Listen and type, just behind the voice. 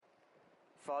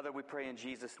Father, we pray in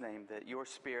Jesus' name that your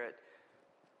Spirit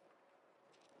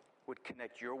would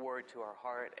connect your word to our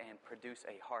heart and produce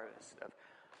a harvest of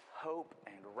hope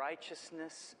and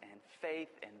righteousness and faith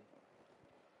and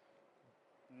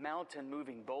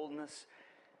mountain-moving boldness,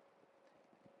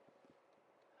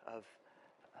 of,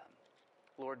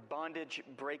 Lord,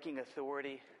 bondage-breaking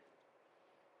authority,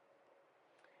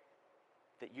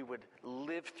 that you would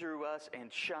live through us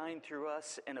and shine through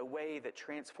us in a way that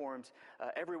transforms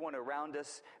everyone around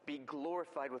us. Be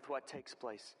glorified with what takes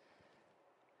place.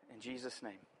 In Jesus'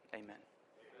 name, amen.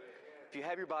 If you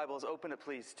have your Bibles, open it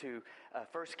please to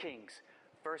 1 Kings.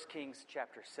 1 Kings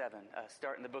chapter 7.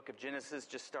 Start in the book of Genesis.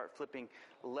 Just start flipping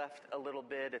left a little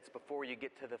bit. It's before you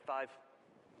get to the 5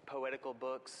 poetical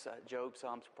books, Job,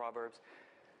 Psalms, Proverbs,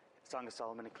 Song of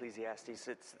Solomon, Ecclesiastes.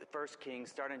 It's 1 Kings.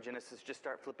 Start in Genesis. Just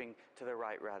start flipping to the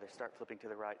right, rather. Start flipping to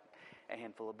the right a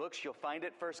handful of books. You'll find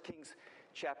it, 1 Kings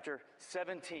chapter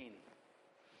 17.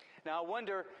 Now, I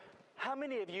wonder, how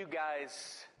many of you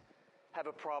guys have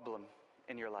a problem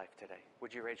in your life today?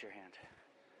 Would you raise your hand?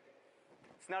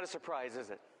 It's not a surprise, is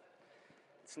it?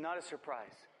 It's not a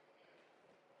surprise.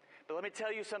 But let me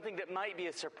tell you something that might be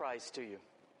a surprise to you.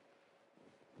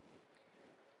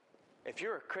 If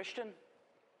you're a Christian,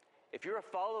 if you're a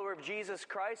follower of Jesus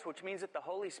Christ, which means that the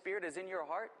Holy Spirit is in your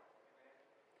heart,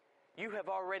 you have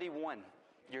already won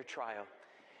your trial.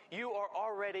 You are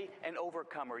already an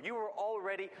overcomer. You are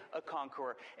already a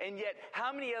conqueror. And yet,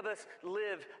 how many of us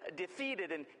live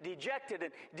defeated and dejected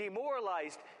and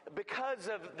demoralized because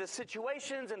of the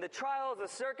situations and the trials, the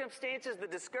circumstances, the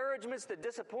discouragements, the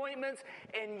disappointments,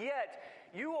 and yet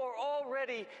you are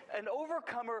already an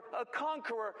overcomer, a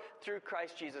conqueror through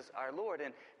Christ Jesus our Lord.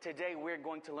 And today we're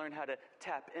going to learn how to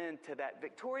tap into that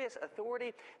victorious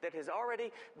authority that has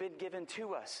already been given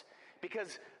to us.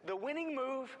 Because the winning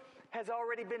move has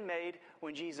already been made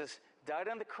when Jesus died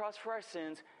on the cross for our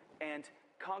sins and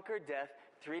conquered death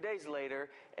 3 days later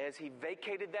as he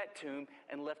vacated that tomb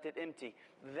and left it empty.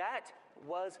 That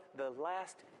was the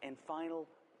last and final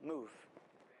move.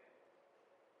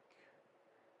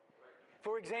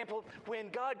 For example, when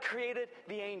God created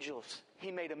the angels,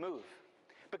 he made a move.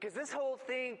 Because this whole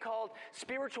thing called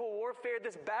spiritual warfare,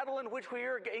 this battle in which we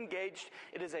are engaged,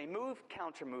 it is a move,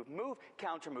 counter move, move,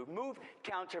 counter move, move,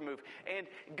 counter move. And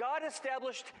God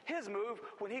established his move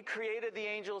when he created the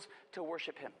angels to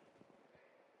worship him.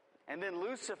 And then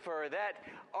Lucifer, that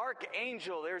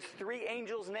archangel, there's 3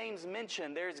 angels' names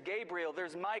mentioned. There's Gabriel,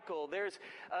 there's Michael, there's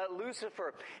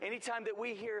Lucifer. Anytime that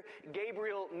we hear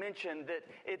Gabriel mentioned, that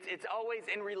it's always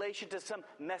in relation to some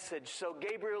message. So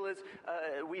Gabriel is,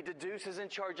 we deduce, is in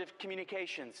charge of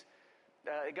communications,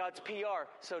 God's PR,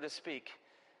 so to speak.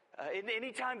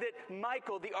 Anytime that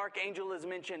Michael, the archangel, is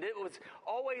mentioned, it was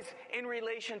always in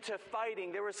relation to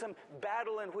fighting. There was some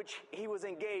battle in which he was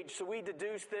engaged. So we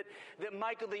deduce that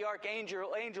Michael, the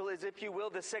archangel, is, if you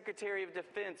will, the Secretary of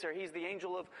Defense, or he's the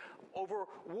angel of over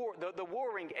war, the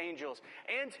warring angels.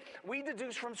 And we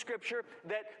deduce from Scripture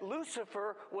that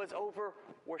Lucifer was over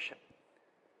worship.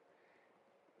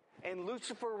 And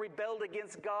Lucifer rebelled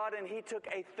against God, and he took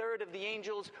a third of the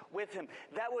angels with him.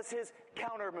 That was his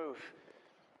counter move.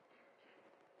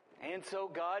 And so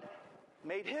God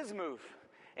made his move.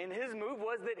 And his move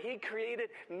was that he created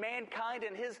mankind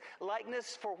in his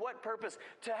likeness for what purpose?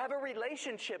 To have a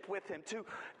relationship with him,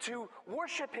 to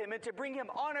worship him, and to bring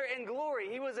him honor and glory.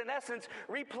 He was in essence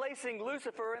replacing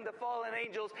Lucifer and the fallen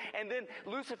angels, and then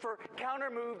Lucifer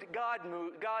counter-moved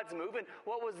God's move. And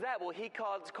what was that? Well, he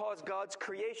caused God's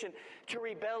creation to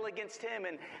rebel against him,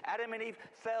 and Adam and Eve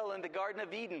fell in the Garden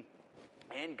of Eden.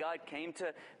 And God came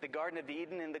to the Garden of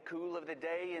Eden in the cool of the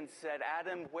day and said,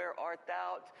 "Adam, where art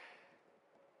thou?"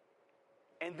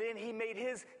 And then he made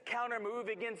his counter move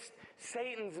against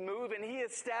Satan's move, and he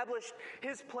established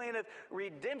his plan of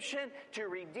redemption to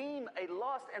redeem a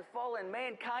lost and fallen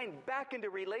mankind back into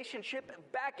relationship,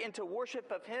 back into worship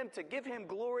of him, to give him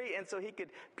glory, and so he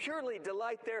could purely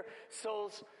delight their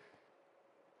souls.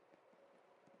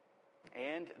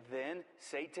 And then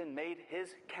Satan made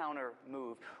his counter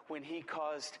move when he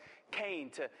caused Cain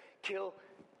to kill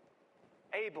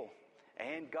Abel.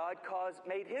 And God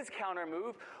made his counter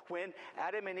move when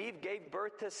Adam and Eve gave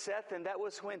birth to Seth, and that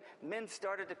was when men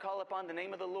started to call upon the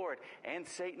name of the Lord. And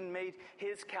Satan made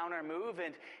his counter move,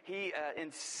 and he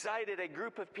incited a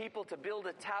group of people to build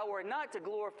a tower, not to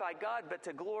glorify God, but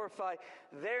to glorify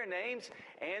their names.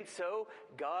 And so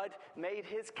God made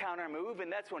his counter move,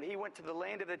 and that's when he went to the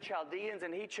land of the Chaldeans,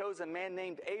 and he chose a man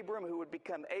named Abram, who would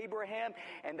become Abraham,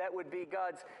 and that would be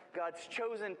God's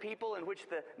chosen people, in which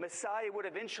the Messiah would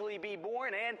eventually be born.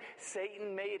 born, and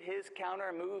Satan made his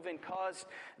counter move and caused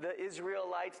the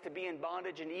Israelites to be in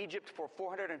bondage in Egypt for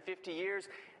 450 years.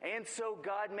 And so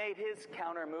God made his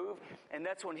counter move, and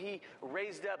that's when he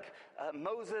raised up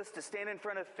Moses to stand in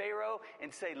front of Pharaoh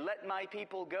and say, "Let my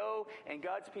people go," and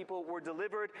God's people were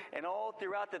delivered. And all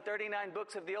throughout the 39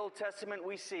 books of the Old Testament,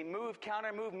 we see move,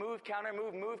 counter move, move, counter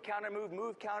move, move, counter move,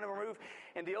 move, counter move.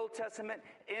 And the Old Testament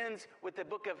ends with the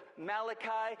book of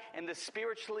Malachi, and the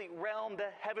spiritually realm, the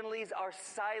heavenlies, are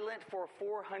silent for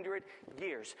 400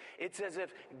 years. It's as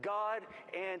if God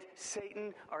and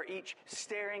Satan are each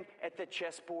staring at the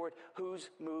chessboard. Whose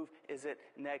move is it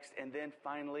next? And then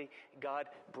finally, God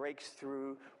breaks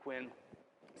through when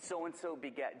so-and-so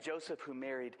begat Joseph, who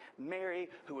married Mary,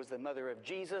 who was the mother of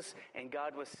Jesus. And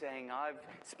God was saying, I've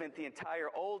spent the entire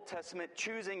Old Testament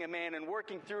choosing a man and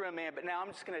working through a man, but now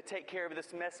I'm just going to take care of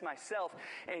this mess myself.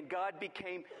 And God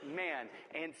became man.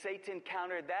 And Satan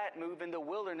countered that move in the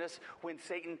wilderness when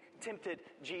Satan tempted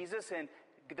Jesus, and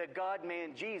the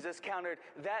God-man Jesus countered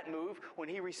that move when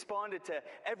he responded to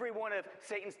every one of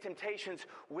Satan's temptations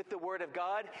with the Word of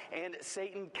God. And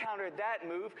Satan countered that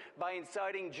move by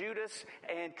inciting Judas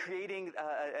and creating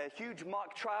a huge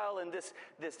mock trial and this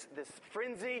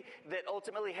frenzy that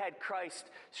ultimately had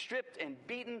Christ stripped and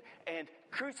beaten and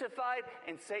crucified.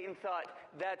 And Satan thought,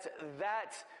 that's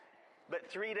that. But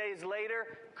 3 days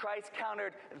later, Christ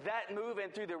countered that move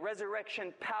and through the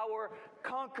resurrection power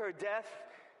conquered death.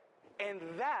 And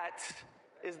that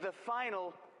is the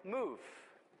final move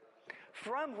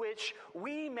from which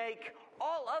we make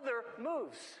all other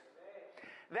moves.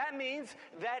 That means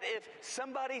that if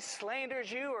somebody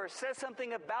slanders you or says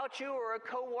something about you, or a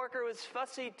coworker is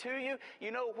fussy to you, you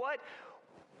know what?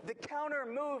 The counter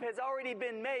move has already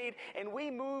been made, and we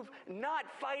move not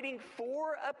fighting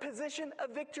for a position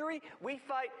of victory. We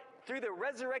fight through the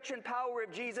resurrection power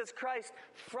of Jesus Christ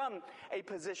from a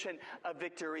position of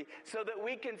victory, so that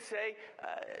we can say,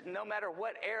 no matter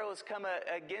what arrows come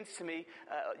against me,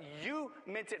 you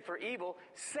meant it for evil,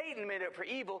 Satan meant it for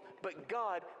evil, but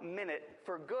God meant it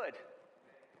for good.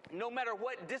 No matter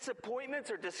what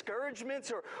disappointments or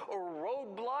discouragements or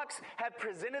roadblocks have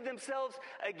presented themselves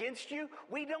against you,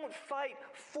 we don't fight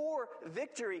for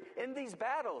victory in these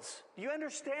battles. Do you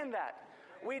understand that?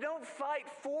 We don't fight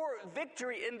for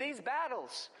victory in these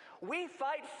battles. We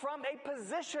fight from a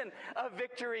position of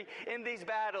victory in these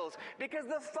battles, because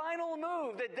the final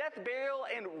move, the death, burial,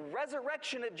 and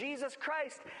resurrection of Jesus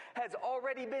Christ, has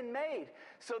already been made,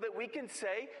 so that we can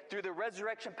say, through the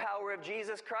resurrection power of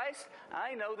Jesus Christ,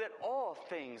 I know that all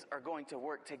things are going to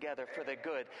work together for the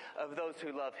good of those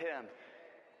who love Him.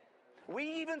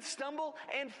 We even stumble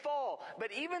and fall.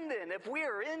 But even then, if we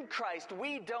are in Christ,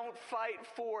 we don't fight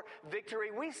for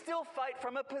victory. We still fight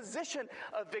from a position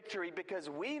of victory, because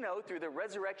we know through the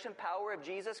resurrection power of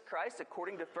Jesus Christ,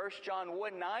 according to 1 John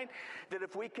 1:9, that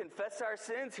if we confess our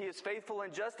sins, He is faithful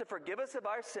and just to forgive us of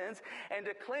our sins and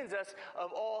to cleanse us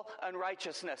of all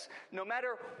unrighteousness. No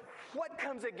matter what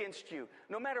comes against you,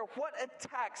 no matter what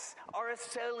attacks are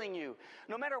assailing you,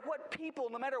 no matter what people,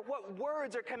 no matter what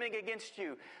words are coming against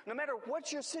you, no matter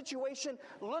what your situation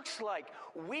looks like,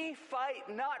 we fight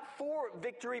not for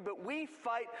victory, but we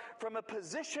fight from a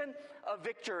position of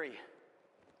victory.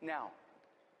 Now,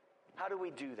 how do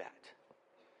we do that?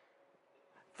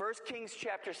 1 Kings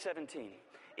chapter 17,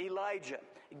 Elijah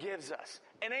gives us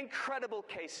an incredible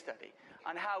case study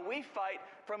on how we fight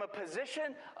from a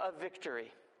position of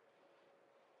victory.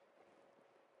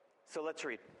 So let's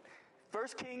read. 1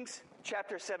 Kings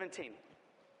chapter 17.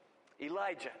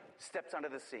 Elijah steps onto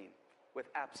the scene with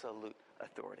absolute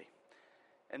authority.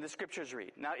 And the scriptures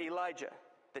read, Now Elijah,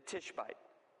 the Tishbite,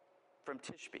 from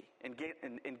Tishbe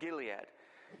in Gilead,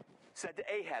 said to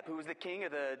Ahab, who was the king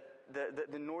of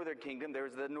the northern kingdom. There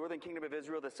was the northern kingdom of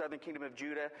Israel, the southern kingdom of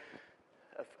Judah.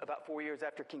 About 4 years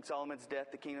after King Solomon's death,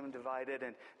 the kingdom divided,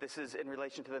 and this is in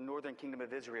relation to the northern kingdom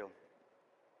of Israel.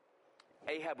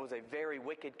 Ahab was a very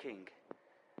wicked king.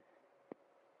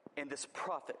 And this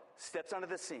prophet steps onto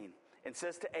the scene and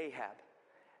says to Ahab,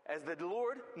 As the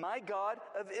Lord, my God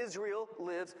of Israel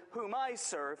lives, whom I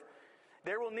serve,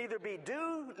 there will neither be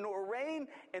dew nor rain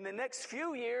in the next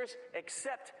few years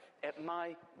except at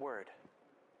my word.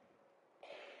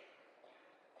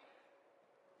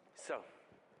 So,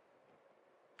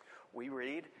 we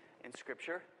read in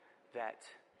Scripture that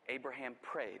Abraham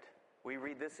prayed. We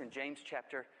read this in James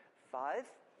chapter 5,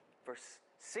 verse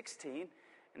 16,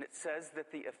 and it says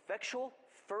that the effectual,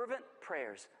 fervent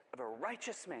prayers of a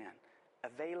righteous man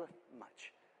availeth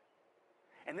much.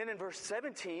 And then in verse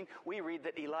 17, we read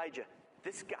that Elijah,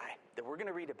 this guy that we're going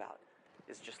to read about,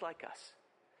 is just like us.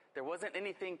 There wasn't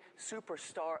anything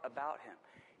superstar about him.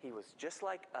 He was just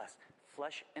like us,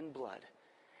 flesh and blood.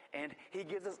 And he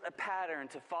gives us a pattern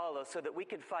to follow so that we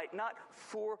can fight not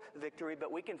for victory, but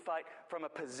we can fight from a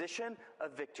position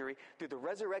of victory through the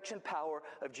resurrection power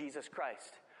of Jesus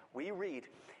Christ. We read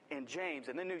in James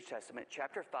in the New Testament,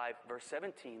 chapter 5, verse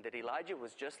 17, that Elijah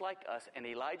was just like us, and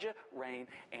Elijah reigned,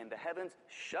 and the heavens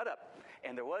shut up.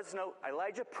 And there was no,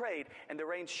 Elijah prayed, and the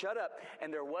rain shut up,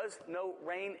 and there was no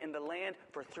rain in the land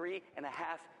for 3.5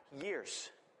 years.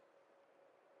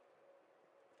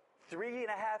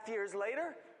 3.5 years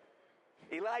later,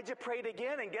 Elijah prayed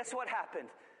again, and guess what happened?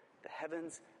 The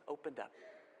heavens opened up,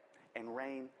 and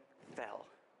rain fell.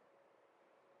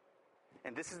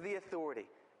 And this is the authority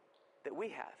that we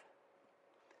have.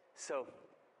 So,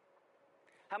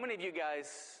 how many of you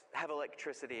guys have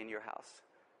electricity in your house?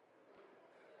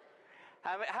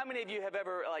 How many of you have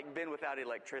ever been without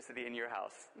electricity in your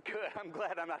house? Good. I'm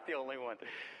glad I'm not the only one.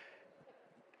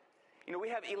 You know, we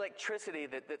have electricity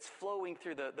that's flowing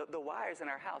through the wires in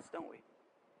our house, don't we?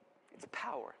 It's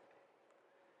power.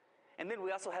 And then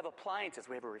we also have appliances.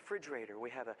 We have a refrigerator. We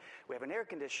have an air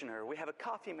conditioner. We have a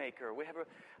coffee maker. We have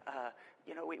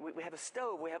we have a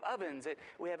stove. We have ovens.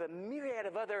 We have a myriad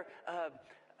of other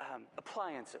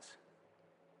appliances.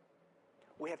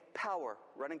 We have power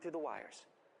running through the wires.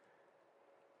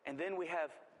 And then we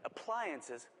have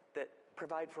appliances that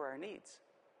provide for our needs.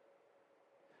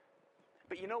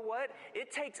 But you know what?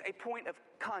 It takes a point of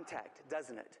contact,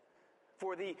 doesn't it?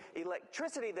 For the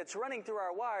electricity that's running through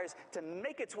our wires to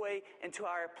make its way into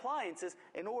our appliances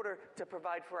in order to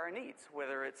provide for our needs,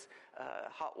 whether it's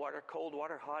hot water, cold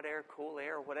water, hot air, cool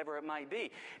air, whatever it might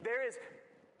be. There is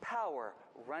power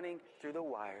running through the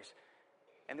wires,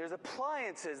 and there's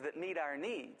appliances that meet our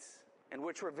needs, and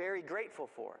which we're very grateful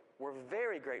for. We're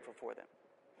very grateful for them.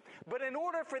 But in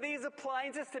order for these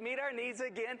appliances to meet our needs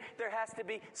again, there has to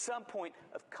be some point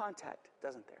of contact,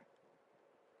 doesn't there?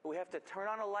 We have to turn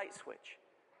on a light switch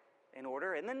in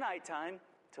order, in the nighttime,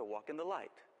 to walk in the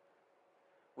light.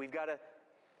 We've got to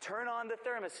turn on the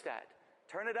thermostat,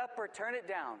 turn it up or turn it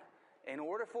down, in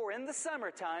order for, in the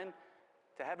summertime,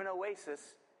 to have an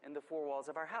oasis in the four walls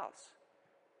of our house.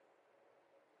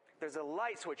 There's a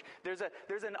light switch. There's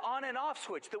an on and off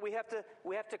switch that we have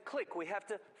to click. We have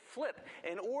to flip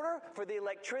in order for the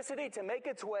electricity to make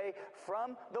its way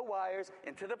from the wires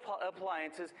into the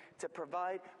appliances to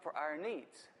provide for our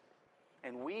needs.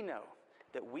 And we know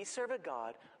that we serve a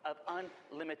God of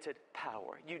unlimited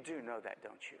power. You do know that,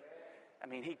 don't you? I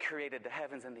mean, He created the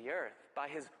heavens and the earth by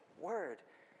His word.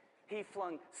 He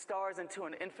flung stars into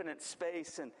an infinite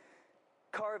space and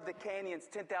carved the canyons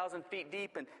 10,000 feet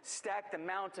deep and stacked the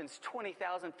mountains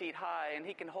 20,000 feet high, and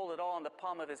He can hold it all in the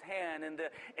palm of His hand, and the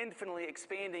infinitely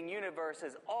expanding universe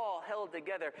is all held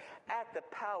together at the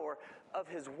power of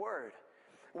His word.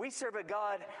 We serve a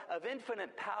God of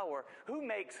infinite power who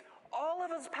makes all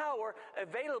of His power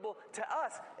available to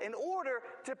us in order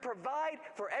to provide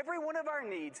for every one of our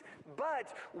needs.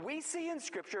 But we see in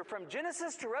Scripture from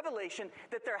Genesis to Revelation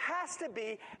that there has to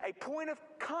be a point of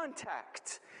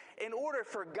contact in order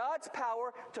for God's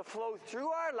power to flow through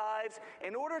our lives,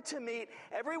 in order to meet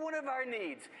every one of our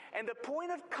needs. And the point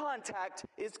of contact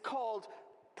is called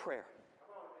prayer.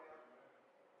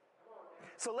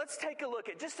 So let's take a look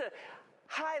at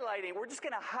we're just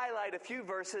going to highlight a few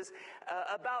verses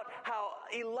about how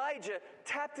Elijah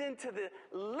tapped into the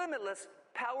limitless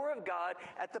power of God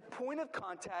at the point of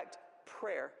contact,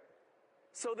 prayer,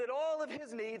 so that all of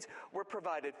his needs were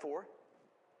provided for.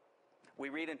 We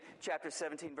read in chapter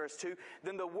 17, verse 2,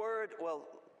 then the word,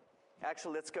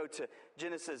 let's go to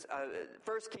Genesis,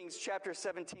 1 Kings chapter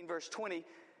 17, verse 20.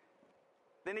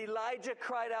 Then Elijah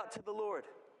cried out to the Lord.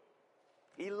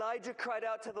 Elijah cried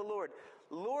out to the Lord,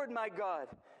 Lord my God,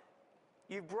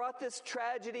 you brought this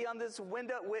tragedy on this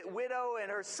widow, and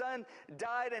her son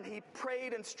died, and he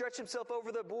prayed and stretched himself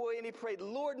over the boy, and he prayed,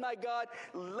 Lord my God,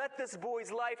 let this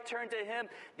boy's life turn to him.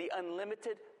 The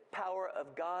unlimited power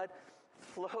of God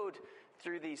flowed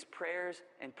through these prayers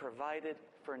and provided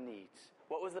for needs.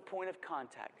 What was the point of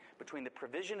contact between the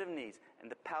provision of needs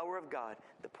and the power of God?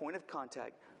 The point of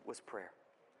contact was prayer.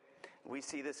 We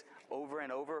see this over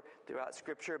and over throughout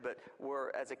Scripture, but we're,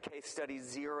 as a case study,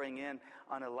 zeroing in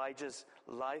on Elijah's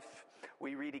life.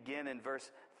 We read again in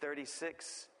verse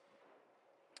 36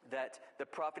 that the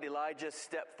prophet Elijah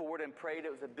stepped forward and prayed.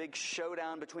 It was a big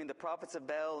showdown between the prophets of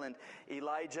Baal and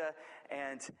Elijah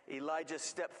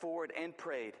stepped forward and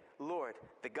prayed, Lord,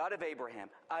 the God of Abraham,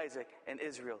 Isaac, and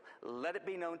Israel, let it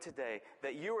be known today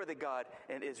that you are the God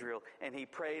in Israel. And he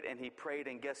prayed,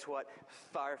 and guess what?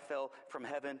 Fire fell from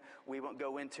heaven. We won't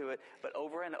go into it, but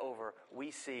over and over, we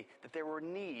see that there were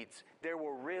needs. There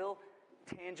were real,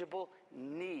 tangible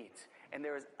needs. And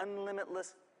there is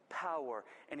unlimitless power.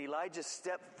 And Elijah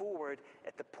stepped forward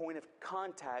at the point of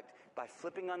contact by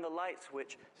flipping on the light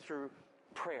switch through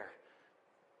prayer.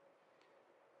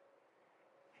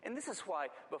 And this is why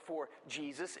before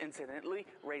Jesus, incidentally,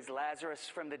 raised Lazarus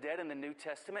from the dead in the New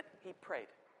Testament, he prayed.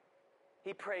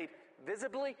 He prayed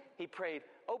visibly, he prayed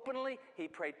openly, he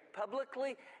prayed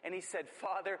publicly, and he said,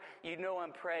 Father, you know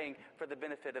I'm praying for the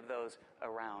benefit of those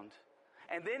around.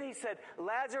 And then he said,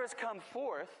 Lazarus, come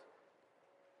forth.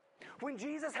 When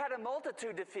Jesus had a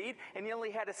multitude to feed, and he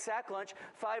only had a sack lunch,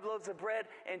 5 loaves of bread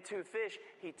and 2 fish,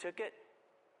 he took it,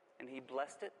 and he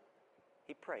blessed it,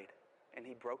 he prayed, and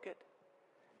he broke it,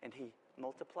 and he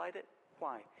multiplied it.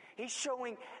 Why? He's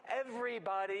showing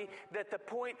everybody that the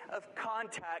point of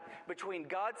contact between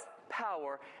God's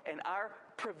power and our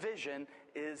provision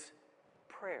is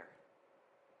prayer.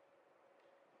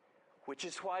 Which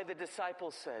is why the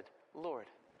disciples said, Lord,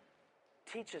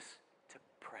 teach us to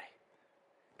pray.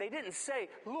 They didn't say,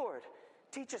 Lord,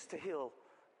 teach us to heal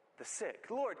the sick.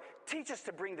 Lord, teach us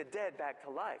to bring the dead back to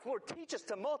life. Lord, teach us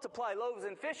to multiply loaves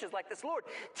and fishes like this. Lord,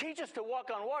 teach us to walk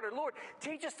on water. Lord,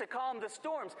 teach us to calm the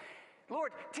storms.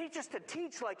 Lord, teach us to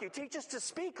teach like you. Teach us to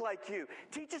speak like you.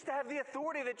 Teach us to have the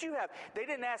authority that you have. They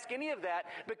didn't ask any of that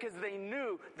because they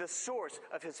knew the source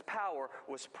of his power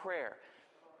was prayer.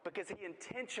 Because he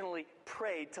intentionally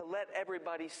prayed to let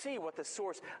everybody see what the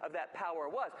source of that power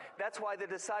was. That's why the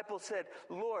disciples said,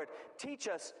 Lord, teach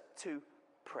us to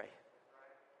pray.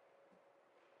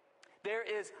 There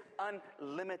is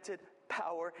unlimited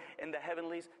power in the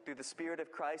heavenlies through the Spirit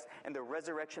of Christ and the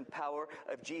resurrection power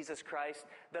of Jesus Christ.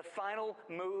 The final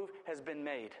move has been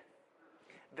made.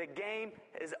 The game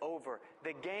is over.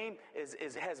 The game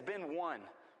has been won.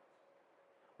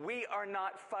 We are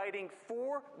not fighting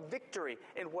for victory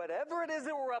in whatever it is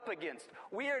that we're up against.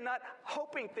 We are not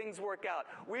hoping things work out.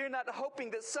 We are not hoping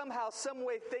that somehow, some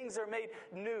way things are made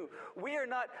new. We are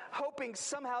not hoping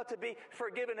somehow to be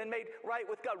forgiven and made right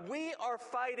with God. We are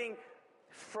fighting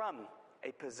from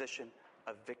a position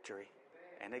of victory.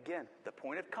 And again, the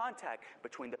point of contact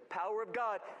between the power of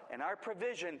God and our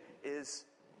provision is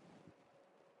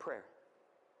prayer.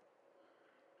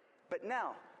 But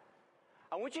now,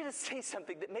 I want you to see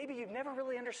something that maybe you've never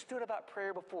really understood about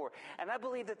prayer before. And I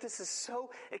believe that this is so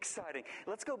exciting.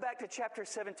 Let's go back to chapter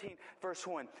 17, verse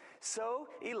 1. So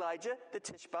Elijah the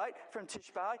Tishbite from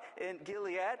Tishbe in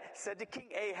Gilead said to King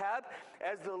Ahab,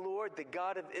 as the Lord, the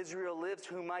God of Israel lives,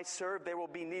 whom I serve, there will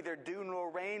be neither dew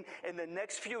nor rain in the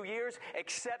next few years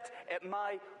except at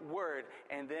my word.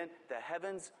 And then the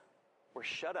heavens were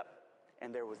shut up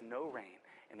and there was no rain.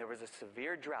 And there was a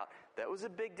severe drought. That was a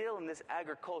big deal in this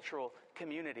agricultural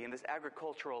community, in this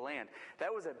agricultural land.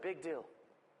 That was a big deal.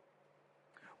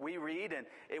 We read, and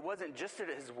it wasn't just at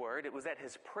his word, it was at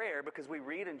his prayer, because we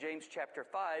read in James chapter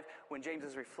 5, when James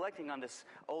is reflecting on this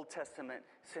Old Testament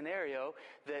scenario,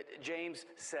 that James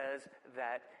says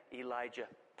that Elijah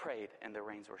prayed, and the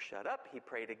rains were shut up. He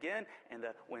prayed again, and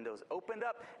the windows opened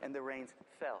up, and the rains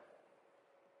fell.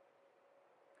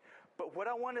 But what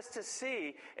I want us to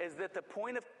see is that the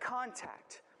point of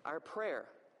contact, our prayer,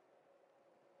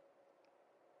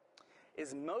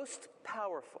 is most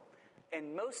powerful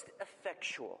and most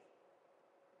effectual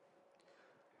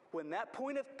when that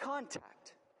point of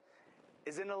contact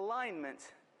is in alignment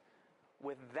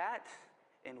with that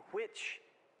in which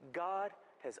God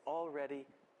has already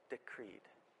decreed.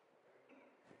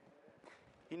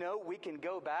 You know, we can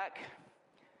go back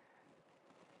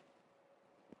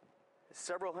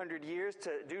several hundred years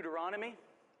to Deuteronomy,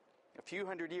 a few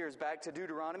hundred years back to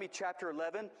Deuteronomy chapter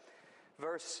 11,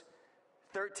 verse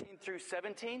 13 through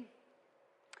 17.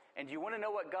 And you want to know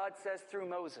what God says through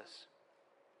Moses?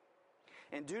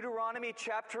 In Deuteronomy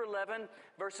chapter 11,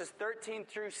 verses 13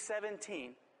 through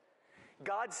 17,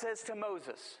 God says to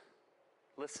Moses,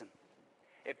 listen,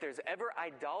 if there's ever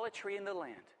idolatry in the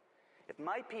land, if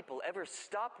my people ever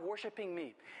stop worshiping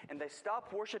me and they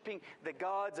stop worshiping the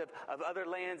gods of other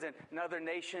lands and other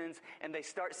nations, and they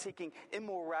start seeking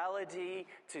immorality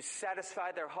to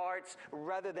satisfy their hearts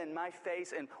rather than my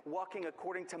face and walking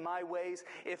according to my ways,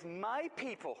 if my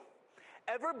people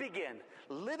ever begin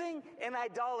living in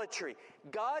idolatry,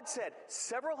 God said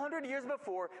several hundred years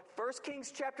before, 1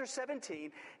 Kings chapter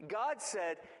 17, God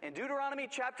said in Deuteronomy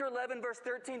chapter 11, verse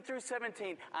 13 through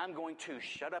 17, I'm going to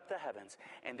shut up the heavens,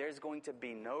 and there's going to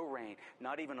be no rain,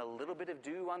 not even a little bit of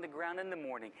dew on the ground in the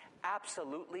morning,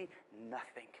 absolutely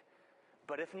nothing.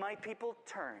 But if my people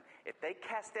turn, if they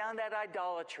cast down that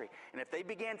idolatry, and if they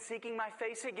began seeking my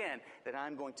face again, then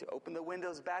I'm going to open the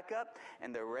windows back up,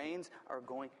 and the rains are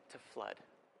going to flood.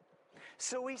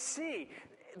 So we see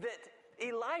that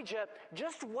Elijah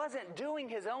just wasn't doing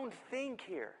his own thing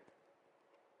here.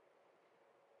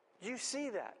 You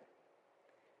see that.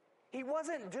 He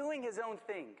wasn't doing his own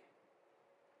thing.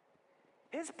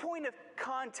 His point of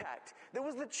contact, there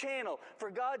was the channel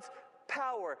for God's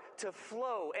power to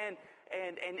flow and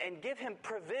give him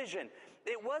provision.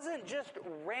 It wasn't just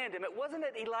random. It wasn't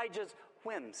at Elijah's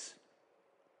whims.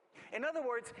 In other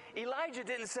words, Elijah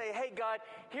didn't say, hey, God,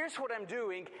 here's what I'm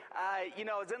doing. I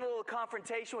was in a little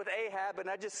confrontation with Ahab, and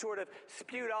I just sort of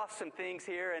spewed off some things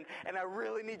here, and I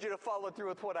really need you to follow through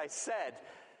with what I said.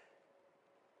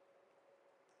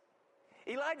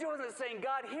 Elijah wasn't saying,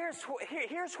 God,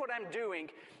 here's what I'm doing.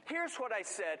 Here's what I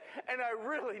said, and I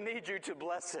really need you to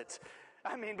bless it.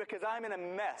 Because I'm in a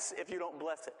mess if you don't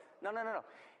bless it. No.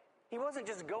 He wasn't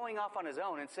just going off on his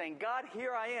own and saying, God,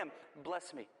 here I am,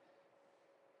 bless me.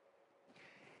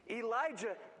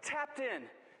 Elijah tapped in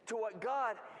to what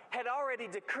God had already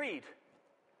decreed.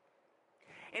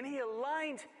 And he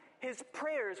aligned his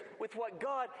prayers with what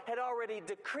God had already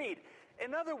decreed.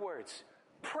 In other words,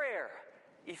 prayer,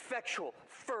 effectual,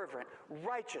 fervent,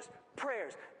 righteous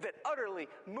prayers that utterly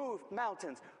move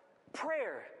mountains.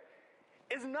 Prayer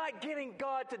is not getting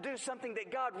God to do something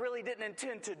that God really didn't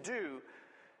intend to do,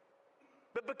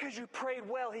 but because you prayed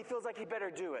well, he feels like he better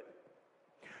do it.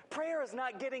 Prayer is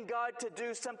not getting God to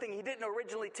do something he didn't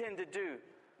originally intend to do.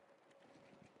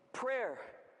 Prayer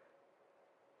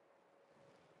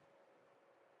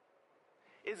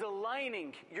is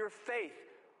aligning your faith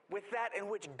with that in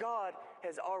which God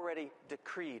has already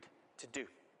decreed to do.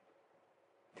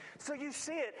 So you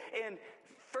see it in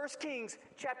 1 Kings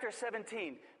chapter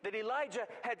 17, that Elijah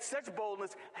had such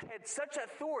boldness, had such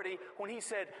authority when he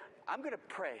said, I'm going to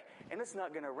pray, and it's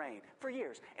not going to rain for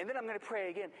years. And then I'm going to pray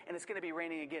again, and it's going to be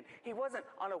raining again. He wasn't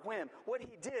on a whim. What he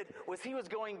did was he was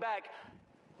going back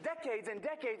decades and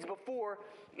decades before,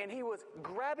 and he was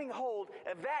grabbing hold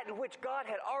of that in which God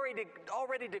had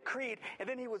already decreed, and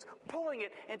then he was pulling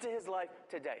it into his life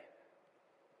today.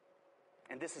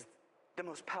 And this is the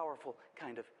most powerful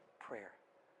kind of prayer.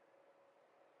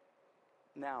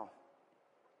 Now,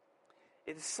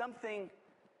 it is something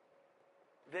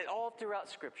that all throughout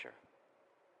Scripture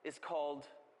is called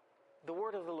the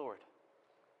Word of the Lord.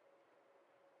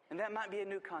 And that might be a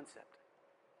new concept.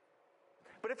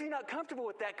 But if you're not comfortable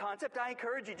with that concept, I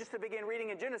encourage you just to begin reading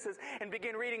in Genesis and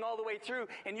begin reading all the way through,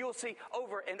 and you'll see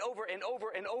over and over and over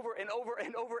and over and over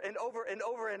and over and over and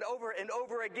over and over and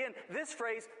over again this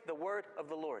phrase, the Word of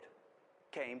the Lord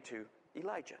came to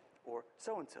Elijah, or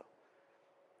so-and-so.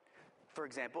 For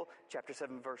example, chapter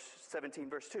 17,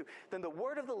 verse 2. Then the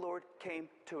word of the Lord came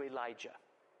to Elijah.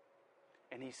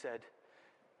 And he said,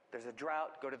 there's a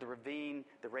drought, go to the ravine,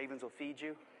 the ravens will feed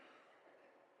you.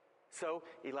 So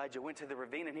Elijah went to the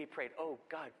ravine and he prayed, oh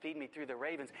God, feed me through the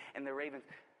ravens. And the ravens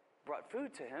brought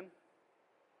food to him.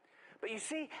 But you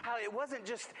see how it wasn't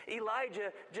just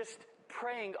Elijah just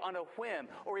praying on a whim,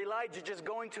 or Elijah just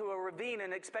going to a ravine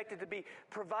and expected to be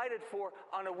provided for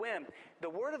on a whim. The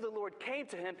word of the Lord came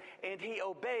to him, and he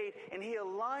obeyed, and he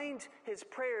aligned his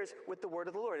prayers with the word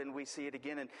of the Lord. And we see it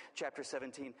again in chapter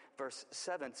 17, verse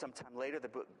 7. Sometime later, the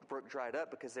brook dried up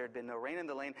because there had been no rain in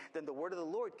the land. Then the word of the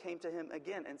Lord came to him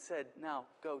again and said, now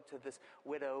go to this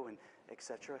widow, and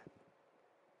etc.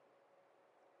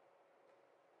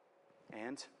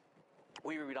 And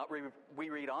we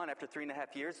read on after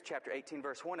 3.5 years, chapter 18,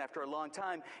 verse 1. After a long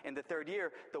time, in the third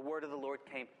year, the word of the Lord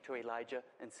came to Elijah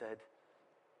and said,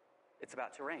 it's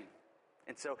about to rain.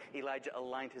 And so Elijah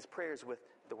aligned his prayers with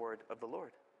the word of the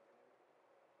Lord.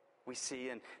 We see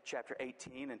in chapter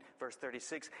 18 and verse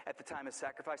 36, at the time of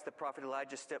sacrifice, the prophet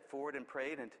Elijah stepped forward and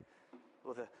prayed, and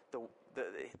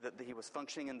he was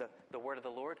functioning in the word of the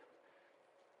Lord.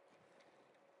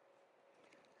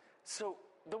 So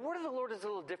the word of the Lord is a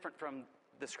little different from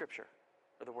the Scripture,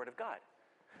 or the Word of God.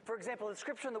 For example, the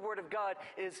Scripture and the Word of God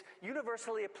is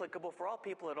universally applicable for all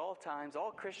people at all times, all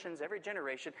Christians, every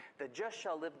generation. The just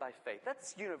shall live by faith.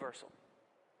 That's universal.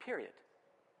 Period.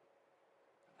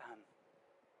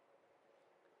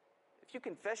 If you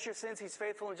confess your sins, He's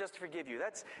faithful and just to forgive you.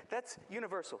 That's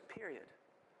universal. Period.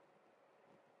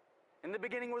 In the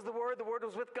beginning was the Word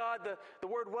was with God, the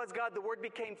Word was God, the Word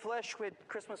became flesh with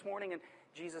Christmas morning, and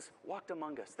Jesus walked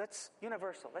among us. That's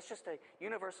universal. That's just a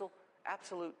universal,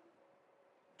 absolute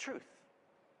truth.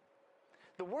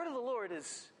 The Word of the Lord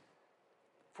is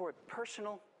for a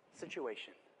personal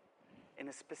situation, in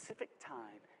a specific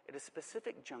time, at a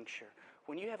specific juncture,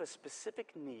 when you have a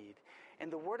specific need,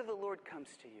 and the word of the Lord comes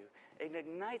to you, it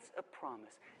ignites a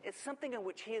promise. It's something in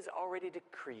which He has already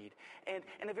decreed. And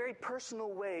in a very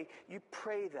personal way, you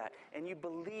pray that, and you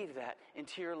believe that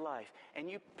into your life, and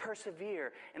you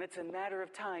persevere, and it's a matter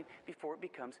of time before it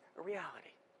becomes a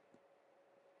reality.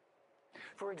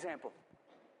 For example,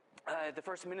 The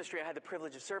first ministry I had the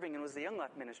privilege of serving in was the Young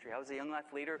Life ministry. I was a Young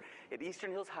Life leader at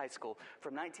Eastern Hills High School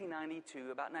from 1990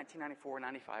 to about 1994,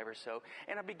 95 or so.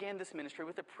 And I began this ministry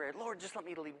with a prayer, Lord, just let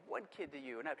me lead one kid to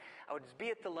you. And I would be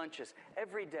at the lunches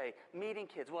every day, meeting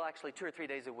kids. Well, actually 2 or 3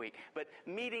 days a week. But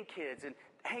meeting kids and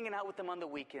hanging out with them on the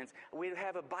weekends. We'd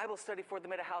have a Bible study for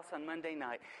them at a house on Monday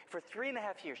night. For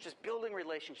 3.5 years, just building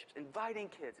relationships, inviting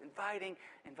kids, inviting,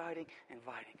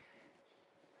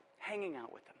 hanging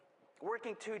out with them.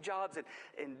 Working 2 jobs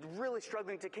and really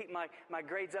struggling to keep my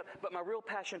grades up. But my real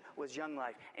passion was Young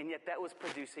Life. And yet that was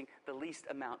producing the least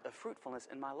amount of fruitfulness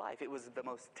in my life. It was the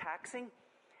most taxing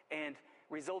and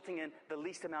resulting in the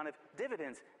least amount of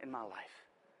dividends in my life.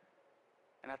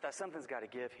 And I thought, something's got to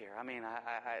give here. I mean,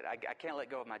 I can't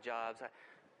let go of my jobs.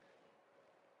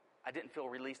 I didn't feel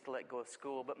released to let go of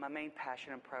school. But my main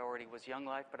passion and priority was Young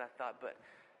Life. But I thought,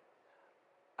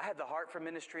 I had the heart for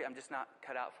ministry. I'm just not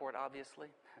cut out for it, obviously.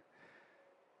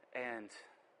 And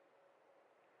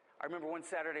I remember one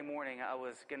Saturday morning, I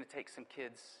was going to take some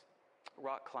kids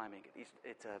rock climbing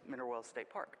at Mineral Wells State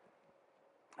Park.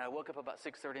 I woke up about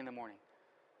 6:30 in the morning.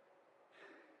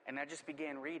 And I just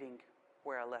began reading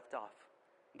where I left off,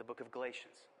 in the book of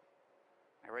Galatians.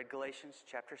 I read Galatians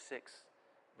chapter 6,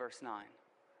 verse 9.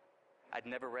 I'd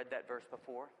never read that verse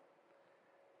before,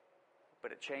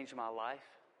 but it changed my life.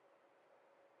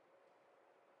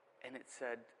 And it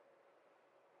said,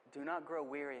 do not grow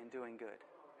weary in doing good,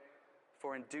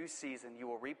 for in due season you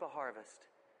will reap a harvest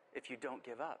if you don't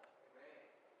give up.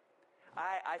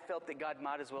 I felt that God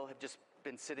might as well have just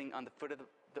been sitting on the foot of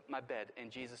my bed,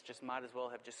 and Jesus just might as well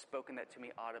have just spoken that to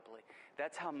me audibly.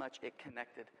 That's how much it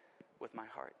connected with my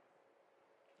heart.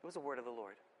 It was a word of the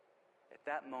Lord. At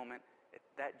that moment, at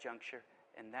that juncture,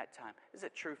 in that time. Is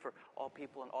it true for all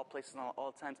people in all places and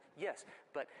all times? Yes,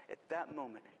 but at that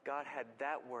moment, God had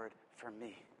that word for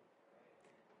me.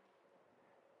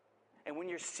 And when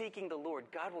you're seeking the Lord,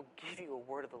 God will give you a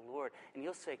word of the Lord. And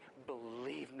you'll say,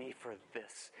 believe me for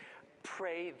this.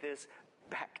 Pray this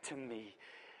back to me.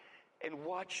 And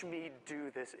watch me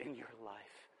do this in your life.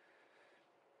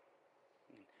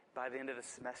 By the end of the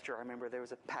semester, I remember there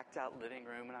was a packed out living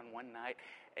room. And on one night,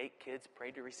 8 kids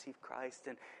prayed to receive Christ.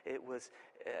 And it was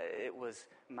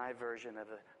my version of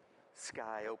the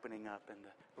sky opening up and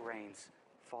the rains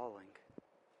falling.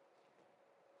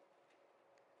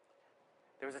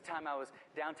 There was a time I was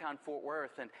downtown Fort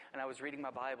Worth, and I was reading my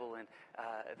Bible, and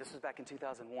this was back in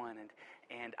 2001,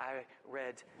 and I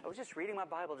was just reading my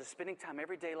Bible, just spending time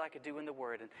every day like I do in the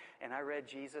Word, and I read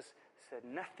Jesus said,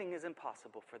 nothing is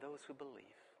impossible for those who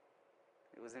believe.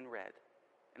 It was in red,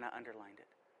 and I underlined it,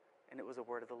 and it was a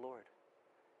word of the Lord.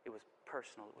 It was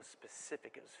personal, it was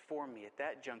specific, it was for me at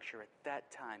that juncture, at that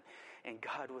time, and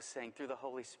God was saying through the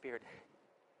Holy Spirit,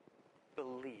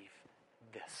 believe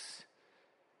this.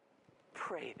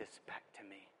 Pray this back to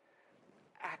me.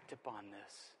 Act upon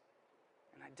this.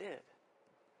 And I did.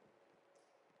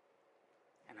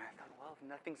 And I thought, well, if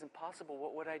nothing's impossible,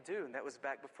 what would I do? And that was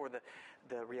back before the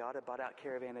Riata bought out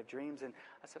Caravan of Dreams. And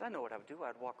I said, I know what I would do.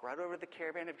 I'd walk right over to the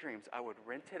Caravan of Dreams. I would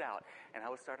rent it out. And I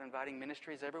would start inviting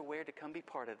ministries everywhere to come be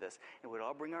part of this. And we'd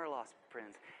all bring our lost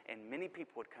friends. And many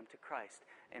people would come to Christ.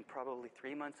 And probably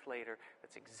 3 months later,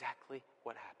 that's exactly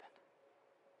what happened.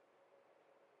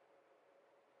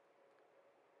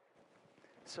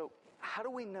 So, how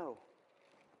do we know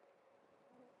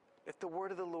if the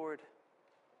word of the Lord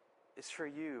is for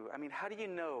you? I mean, how do you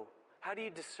know? How do you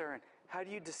discern? How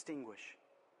do you distinguish?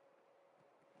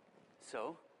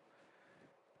 So,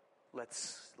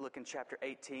 let's look in chapter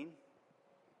 18.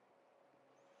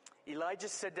 Elijah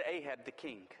said to Ahab the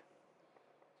king,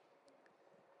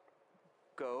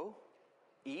 go,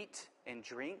 eat, and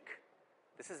drink.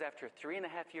 This is after a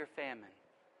 3.5-year famine.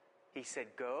 He said,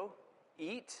 go,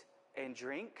 eat, and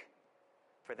drink,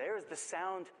 for there is the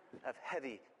sound of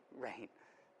heavy rain.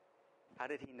 How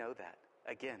did he know that?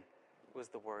 Again, it was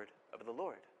the word of the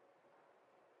Lord.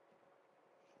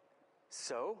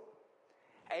 So,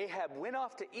 Ahab went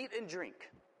off to eat and drink,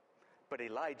 but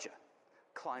Elijah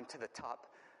climbed to the top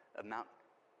of Mount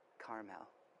Carmel.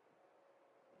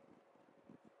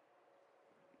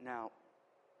 Now,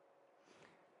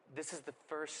 this is the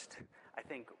first, I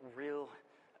think, real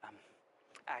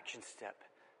action step.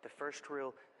 The first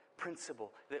real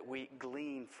principle that we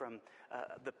glean from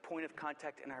the point of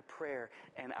contact in our prayer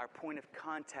and our point of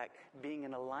contact being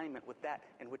in alignment with that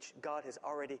in which God has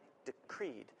already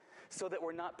decreed. So that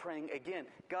we're not praying again,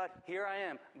 God, here I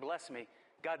am, bless me.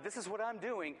 God, this is what I'm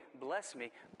doing, bless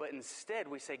me. But instead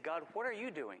we say, God, what are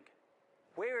you doing?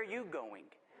 Where are you going?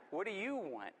 What do you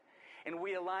want? And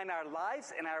we align our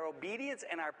lives and our obedience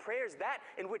and our prayers, that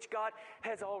in which God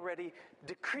has already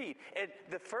decreed. And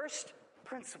the first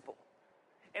principle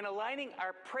in aligning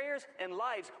our prayers and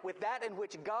lives with that in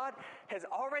which God has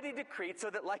already decreed, so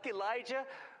that like Elijah,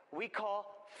 we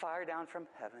call fire down from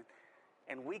heaven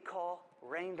and we call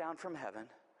rain down from heaven,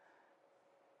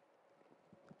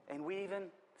 and we even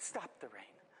stop the rain.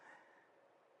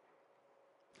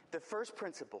 The first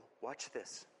principle, watch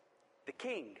this. The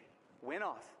king went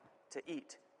off to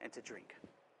eat and to drink,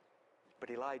 but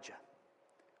Elijah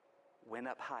went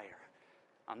up higher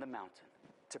on the mountain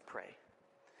to pray.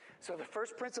 So the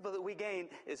first principle that we gain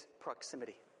is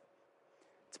proximity.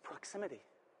 It's proximity.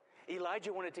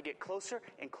 Elijah wanted to get closer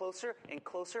and closer and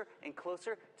closer and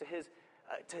closer to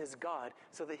his God,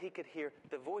 so that he could hear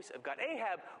the voice of God.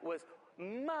 Ahab was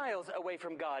miles away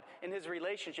from God in his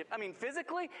relationship. I mean,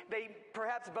 physically, they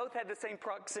perhaps both had the same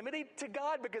proximity to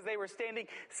God because they were standing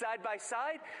side by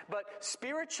side, but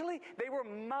spiritually, they were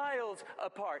miles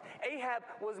apart. Ahab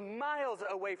was miles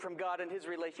away from God in his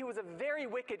relationship. He was a very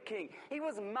wicked king. He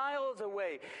was miles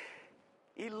away.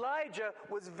 Elijah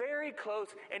was very close,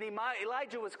 and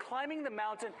Elijah was climbing the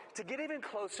mountain to get even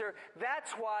closer.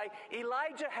 That's why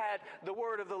Elijah had the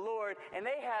word of the Lord, and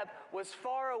Ahab was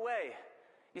far away.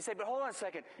 You say, but hold on a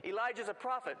second. Elijah's a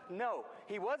prophet. No,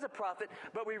 he was a prophet,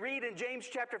 but we read in James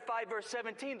chapter 5, verse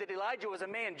 17, that Elijah was a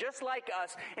man just like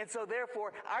us, and so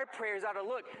therefore our prayers ought to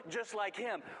look just like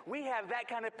him. We have that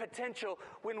kind of potential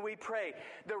when we pray.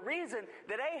 The reason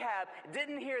that Ahab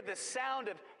didn't hear the sound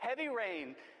of heavy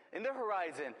rain in the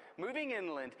horizon, moving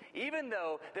inland, even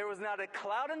though there was not a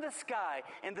cloud in the sky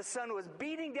and the sun was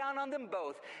beating down on them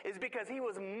both, is because he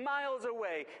was miles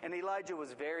away and Elijah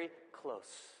was very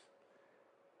close.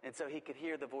 And so he could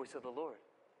hear the voice of the Lord.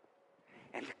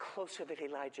 And the closer that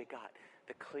Elijah got,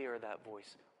 the clearer that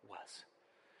voice was.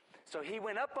 So he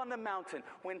went up on the mountain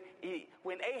when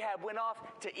Ahab went off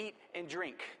to eat and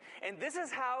drink. And this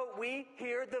is how we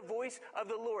hear the voice of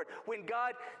the Lord. When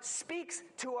God speaks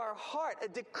to our heart, a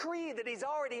decree that he's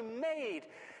already made,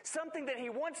 something that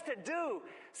he wants to do,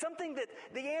 something that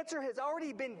the answer has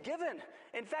already been given.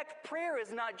 In fact, prayer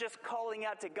is not just calling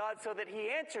out to God so that he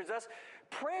answers us.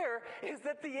 Prayer is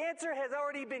that the answer has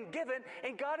already been given,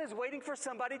 and God is waiting for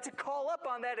somebody to call up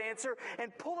on that answer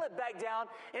and pull it back down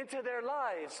into their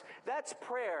lives. That's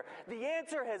prayer. The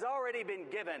answer has already been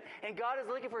given, and God is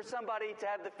looking for somebody to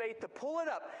have the faith to pull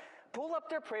up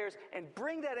their prayers and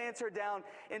bring that answer down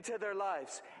into their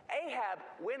lives. Ahab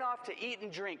went off to eat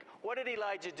and drink. What did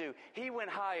Elijah do? He went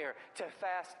higher to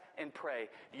fast and pray.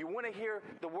 You want to hear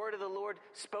the word of the Lord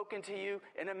spoken to you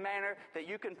in a manner that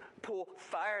you can pull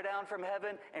fire down from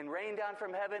heaven and rain down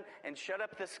from heaven and shut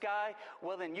up the sky?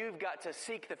 Well, then you've got to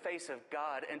seek the face of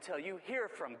God until you hear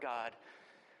from God.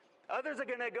 Others are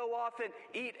going to go off and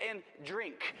eat and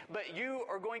drink, but you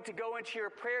are going to go into your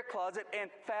prayer closet and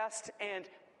fast and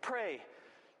pray.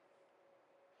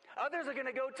 Others are going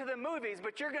to go to the movies,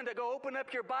 but you're going to go open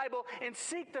up your Bible and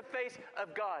seek the face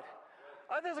of God.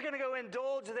 Others are going to go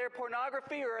indulge their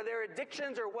pornography or their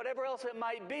addictions or whatever else it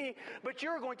might be, but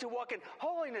you're going to walk in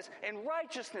holiness and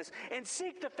righteousness and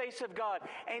seek the face of God.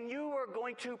 And you are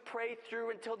going to pray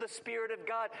through until the Spirit of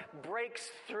God breaks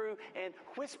through and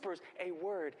whispers a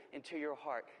word into your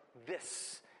heart.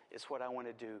 This is what I want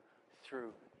to do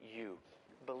through you.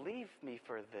 Believe me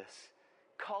for this.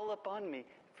 Call upon me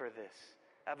for this.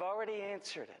 I've already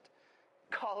answered it.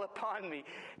 Call upon me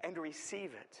and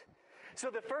receive it. So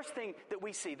the first thing that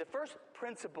we see, the first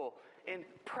principle in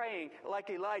praying like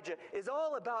Elijah, is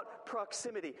all about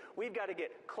proximity. We've got to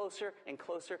get closer and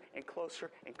closer and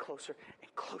closer and closer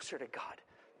and closer to God.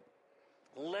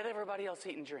 Let everybody else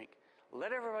eat and drink.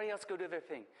 Let everybody else go do their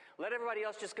thing. Let everybody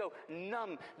else just go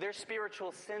numb their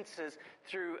spiritual senses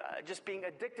through just being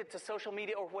addicted to social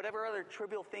media or whatever other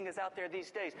trivial thing is out there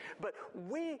these days. But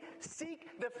we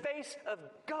seek the face of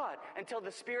God until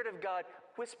the Spirit of God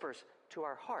whispers to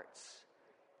our hearts.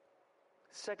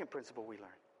 Second principle we learn.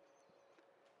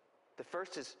 The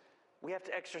first is we have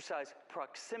to exercise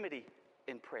proximity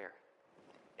in prayer.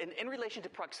 And in relation to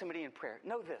proximity in prayer,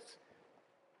 know this.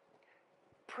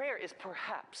 Prayer is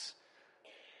perhaps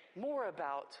more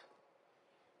about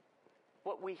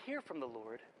what we hear from the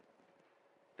Lord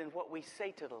than what we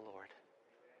say to the Lord.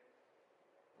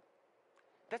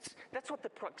 That's what the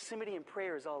proximity in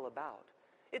prayer is all about.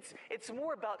 It's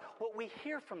more about what we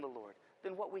hear from the Lord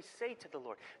than what we say to the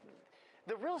Lord.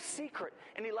 The real secret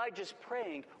in Elijah's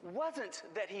praying wasn't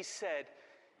that he said,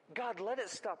 God, let it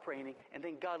stop raining, and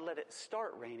then God, let it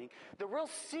start raining. The real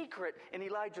secret in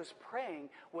Elijah's praying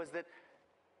was that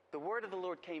the word of the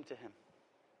Lord came to him.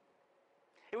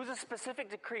 It was a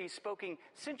specific decree spoken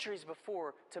centuries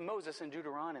before to Moses in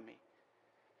Deuteronomy.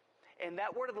 And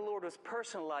that word of the Lord was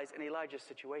personalized in Elijah's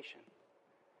situation.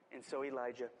 And so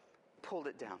Elijah pulled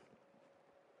it down.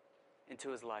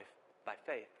 into his life by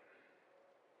faith.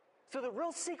 So the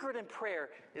real secret in prayer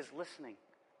is listening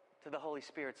to the Holy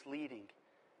Spirit's leading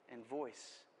and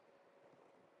voice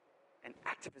and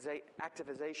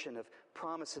activization of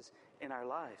promises in our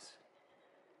lives.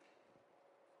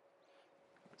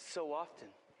 So often,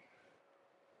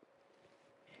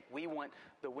 we want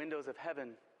the windows of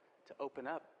heaven to open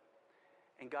up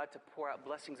and God to pour out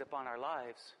blessings upon our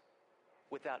lives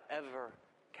without ever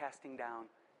casting down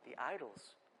the idols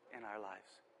in our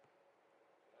lives.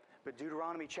 But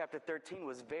Deuteronomy chapter 13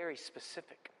 was very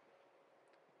specific.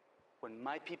 When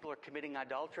my people are committing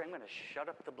idolatry, I'm going to shut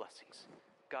up the blessings.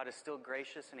 God is still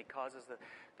gracious, and He causes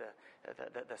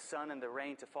the sun and the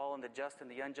rain to fall on the just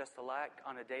and the unjust alike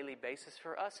on a daily basis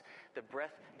for us. The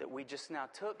breath that we just now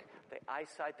took, the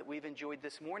eyesight that we've enjoyed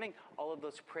this morning, all of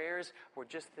those prayers were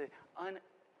just the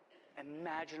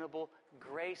unimaginable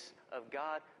grace of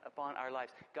God upon our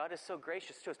lives. God is so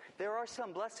gracious to us. There are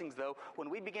some blessings, though, when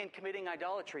we begin committing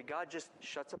idolatry, God just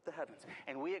shuts up the heavens.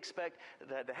 And we expect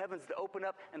the heavens to open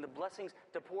up and the blessings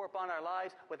to pour upon our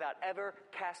lives without ever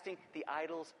casting the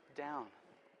idols down.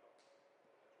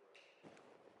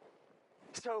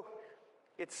 So,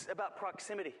 it's about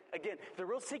proximity. Again, the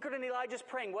real secret in Elijah's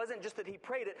praying wasn't just that he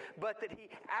prayed it, but that he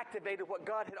activated what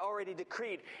God had already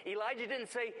decreed. Elijah didn't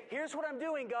say, here's what I'm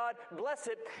doing, God, bless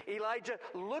it. Elijah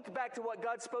looked back to what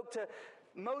God spoke to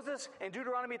Moses in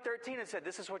Deuteronomy 13 and said,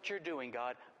 this is what you're doing,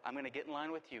 God. I'm going to get in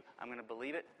line with you. I'm going to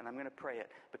believe it, and I'm going to pray it,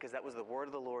 because that was the word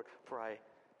of the Lord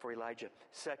for Elijah.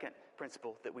 Second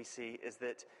principle that we see is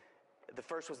that the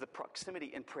first was the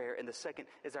proximity in prayer, and the second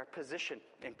is our position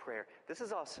in prayer. This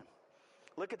is awesome.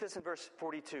 Look at this in verse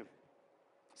 42.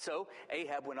 So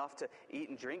Ahab went off to eat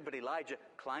and drink, but Elijah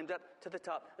climbed up to the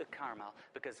top of Carmel,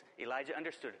 because Elijah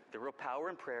understood it. The real power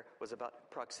in prayer was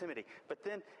about proximity. But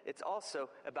then it's also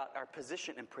about our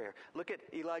position in prayer. Look at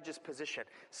Elijah's position.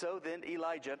 So then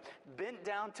Elijah bent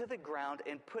down to the ground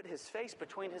and put his face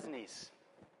between his knees.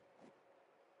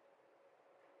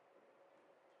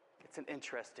 It's an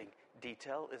interesting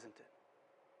detail, isn't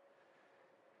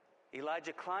it?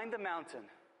 Elijah climbed the mountain,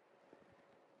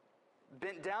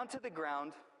 bent down to the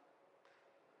ground,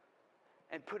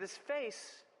 and put his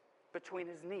face between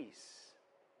his knees.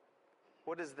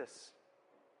 What is this?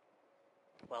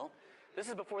 Well, this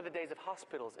is before the days of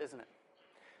hospitals, isn't it?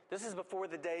 This is before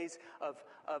the days of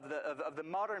the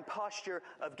modern posture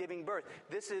of giving birth.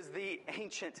 This is the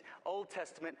ancient Old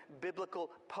Testament biblical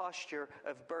posture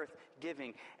of birth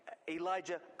giving.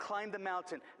 Elijah climbed the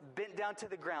mountain, bent down to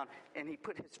the ground, and he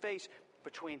put his face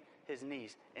between his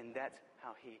knees. And that's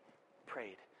how he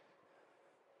prayed.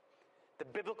 The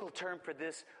biblical term for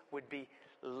this would be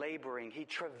laboring. He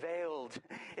travailed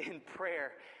in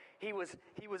prayer. He was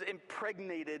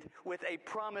impregnated with a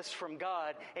promise from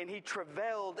God, and he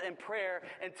travailed in prayer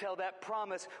until that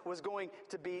promise was going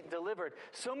to be delivered.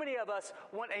 So many of us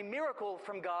want a miracle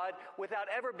from God without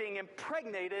ever being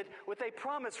impregnated with a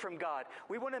promise from God.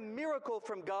 We want a miracle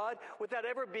from God without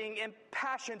ever being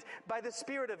impassioned by the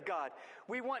Spirit of God.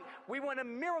 We want a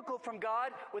miracle from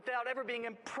God without ever being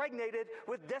impregnated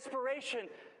with desperation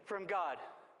from God.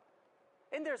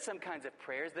 And there's some kinds of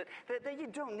prayers that you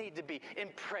don't need to be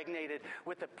impregnated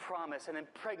with a promise, and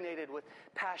impregnated with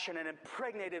passion, and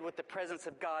impregnated with the presence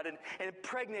of God, and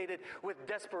impregnated with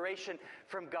desperation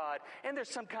from God. And there's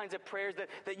some kinds of prayers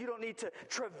that you don't need to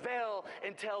travail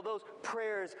until those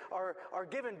prayers are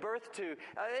given birth to.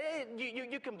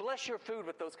 You can bless your food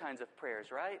with those kinds of prayers,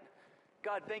 right?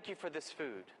 God, thank you for this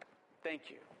food. Thank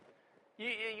you.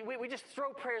 We just throw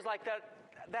prayers like that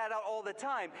out all the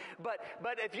time. But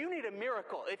if you need a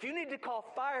miracle, if you need to call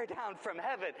fire down from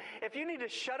heaven, if you need to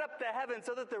shut up the heavens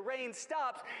so that the rain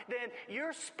stops, then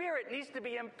your spirit needs to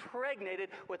be impregnated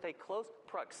with a close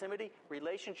proximity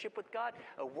relationship with God,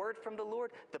 a word from the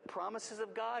Lord, the promises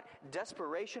of God,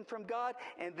 desperation from God,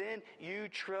 and then you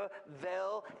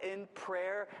travail in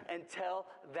prayer until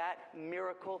that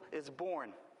miracle is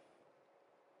born.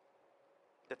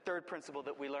 The third principle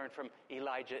that we learn from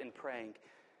Elijah in praying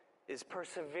is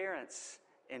perseverance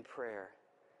in prayer.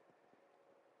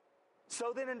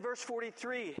 So then in verse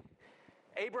 43,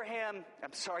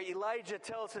 Elijah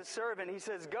tells his servant, he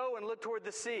says, go and look toward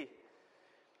the sea.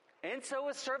 And so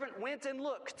his servant went and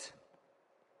looked.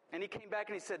 And he came back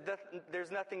and he said,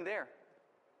 there's nothing there.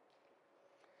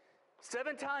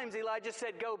 7 times Elijah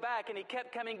said, go back, and he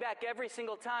kept coming back every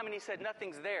single time, and he said,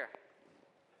 nothing's there.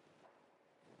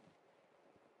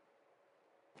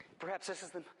 Perhaps this is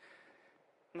the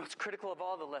most critical of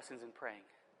all the lessons in praying.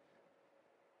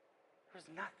 There's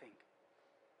nothing.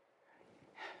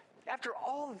 After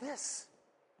all this,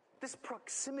 this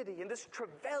proximity and this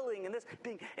travailing and this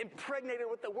being impregnated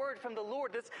with the word from the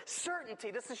Lord, this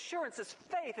certainty, this assurance, this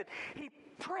faith. And he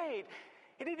prayed.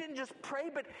 And he didn't just pray,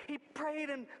 but he prayed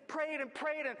and prayed and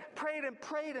prayed and prayed and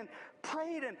prayed and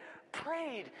prayed and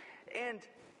prayed. And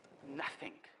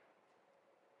nothing.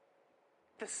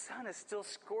 The sun is still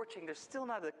scorching. There's still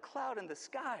not a cloud in the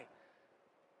sky.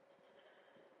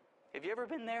 Have you ever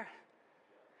been there?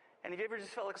 And have you ever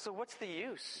just felt like, so what's the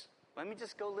use? Let me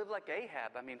just go live like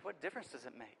Ahab. I mean, what difference does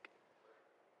it make?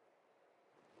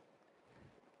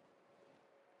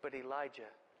 But Elijah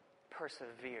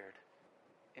persevered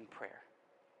in prayer.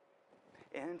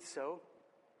 And so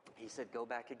he said, go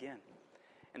back again.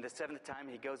 And the seventh time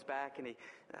he goes back and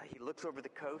he looks over the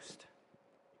coast.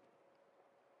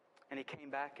 And he came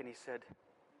back and he said,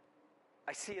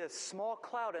 I see a small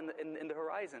cloud in the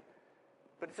horizon,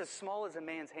 but it's as small as a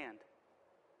man's hand.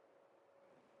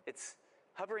 It's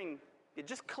hovering, it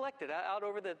just collected out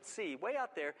over the sea, way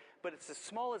out there, but it's as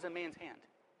small as a man's hand.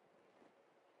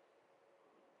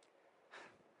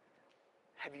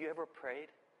 Have you ever prayed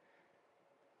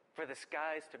for the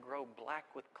skies to grow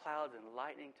black with clouds and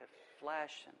lightning to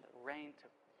flash and the rain to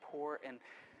pour? And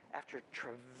after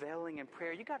travailing in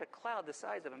prayer, you got a cloud the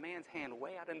size of a man's hand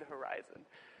way out in the horizon.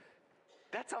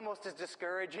 That's almost as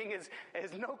discouraging as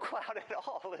no cloud at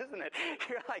all, isn't it?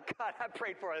 You're like, God, I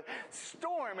prayed for a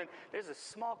storm, and there's a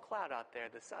small cloud out there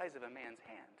the size of a man's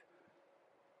hand.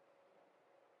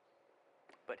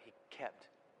 But he kept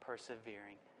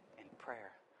persevering in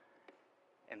prayer.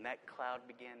 And that cloud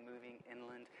began moving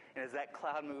inland. And as that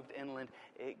cloud moved inland,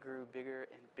 it grew bigger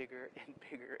and bigger and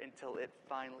bigger until it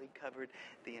finally covered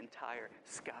the entire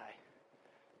sky.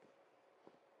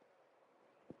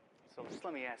 So just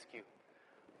let me ask you,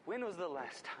 when was the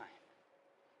last time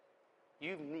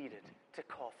you've needed to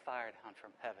call fire down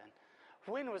from heaven?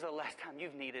 When was the last time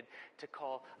you've needed to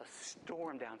call a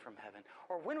storm down from heaven?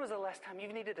 Or when was the last time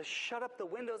you've needed to shut up the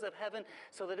windows of heaven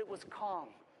so that it was calm?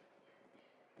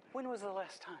 When was the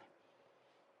last time?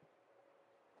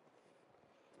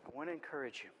 I want to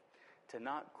encourage you to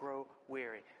not grow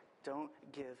weary. Don't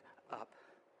give up.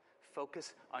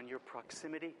 Focus on your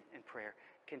proximity in prayer.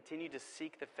 Continue to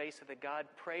seek the face of the God.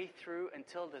 Pray through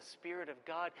until the Spirit of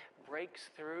God breaks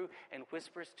through and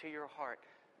whispers to your heart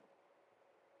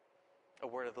a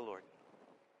word of the Lord.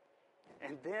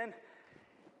 And then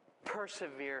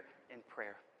persevere in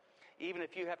prayer. Even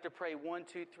if you have to pray 1,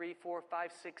 2, 3, 4,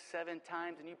 5, 6, 7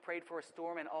 times and you prayed for a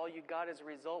storm and all you got as a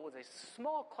result was a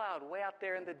small cloud way out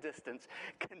there in the distance,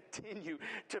 continue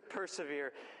to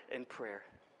persevere in prayer.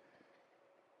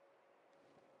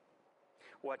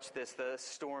 Watch this. The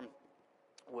storm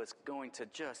was going to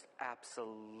just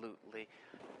absolutely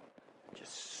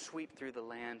just sweep through the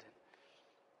land.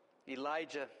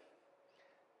 Elijah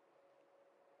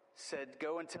said,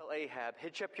 go and tell Ahab,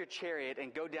 hitch up your chariot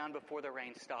and go down before the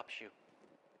rain stops you.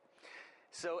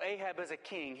 So Ahab is a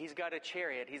king. He's got a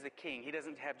chariot. He's a king. He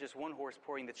doesn't have just one horse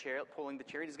pulling the chariot.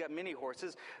 He's got many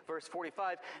horses. Verse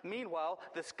 45, meanwhile,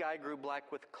 the sky grew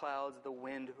black with clouds. The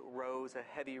wind rose. A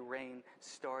heavy rain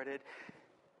started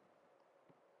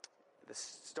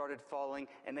falling,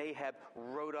 and Ahab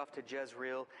rode off to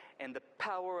Jezreel, and the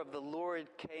power of the Lord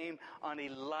came on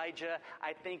Elijah.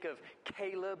 I think of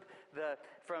Caleb,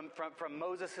 from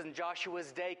Moses and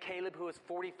Joshua's day. Caleb, who was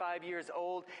 45 years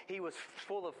old, he was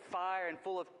full of fire and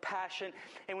full of passion.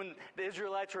 And when the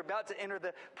Israelites were about to enter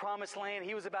the promised land,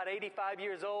 he was about 85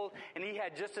 years old, and he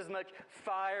had just as much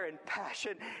fire and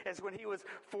passion as when he was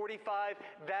 45.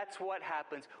 That's what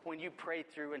happens when you pray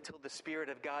through until the Spirit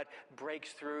of God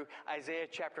breaks through. Isaiah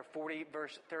chapter 40,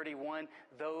 verse 31,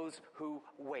 those who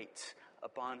wait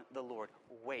upon the Lord.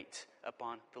 Wait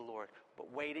upon the Lord.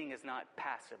 But waiting is not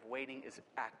passive. Waiting is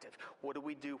active. What do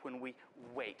we do when we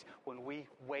wait? When we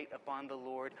wait upon the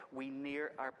Lord, we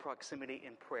near our proximity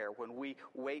in prayer. When we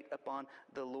wait upon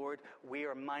the Lord, we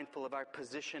are mindful of our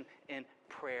position in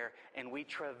prayer, and we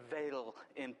travail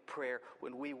in prayer.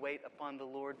 When we wait upon the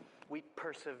Lord, we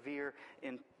persevere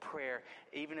in prayer.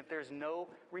 Even if there's no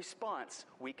response,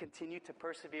 we continue to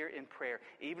persevere in prayer.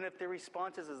 Even if the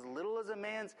response is as little as a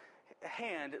man's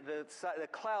hand, the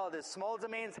cloud as small as a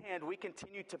man's hand, we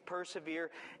continue to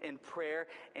persevere in prayer,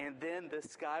 and then the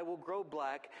sky will grow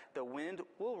black, the wind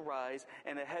will rise,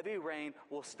 and a heavy rain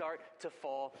will start to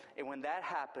fall. And when that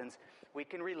happens, we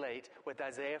can relate with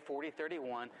Isaiah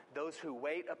 40:31, those who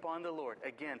wait upon the Lord.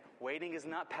 Again, waiting is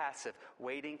not passive,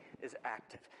 waiting is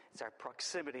active. It's our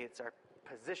proximity, it's our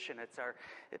position, it's our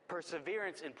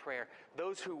perseverance in prayer.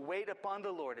 Those who wait upon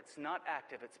the Lord, it's not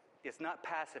active, it's not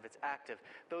passive, it's active.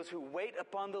 Those who wait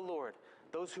upon the Lord,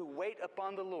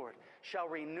 shall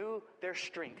renew their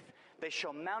strength. They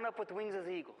shall mount up with wings as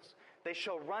eagles. They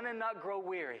shall run and not grow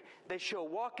weary. They shall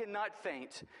walk and not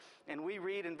faint. And we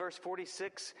read in verse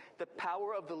 46, the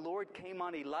power of the Lord came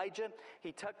on Elijah.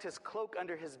 He tucked his cloak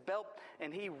under his belt,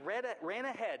 and he ran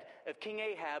ahead of King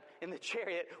Ahab in the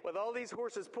chariot with all these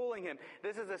horses pulling him.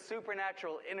 This is a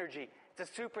supernatural energy. It's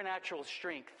a supernatural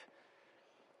strength.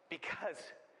 Because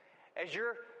as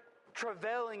you're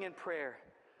travailing in prayer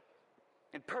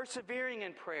and persevering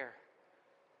in prayer,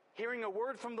 hearing a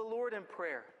word from the Lord in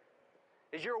prayer,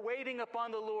 as you're waiting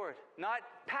upon the Lord, not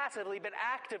passively, but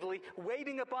actively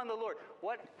waiting upon the Lord,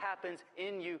 what happens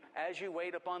in you as you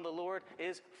wait upon the Lord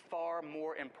is far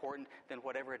more important than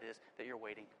whatever it is that you're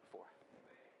waiting for.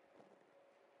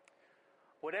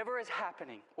 Whatever is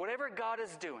happening, whatever God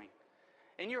is doing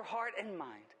in your heart and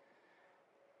mind,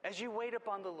 as you wait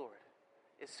upon the Lord,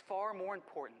 is far more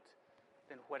important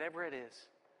than whatever it is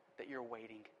that you're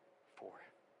waiting for.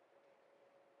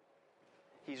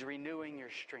 He's renewing your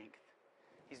strength.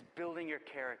 He's building your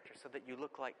character so that you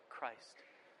look like Christ.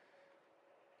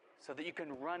 So that you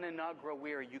can run and not grow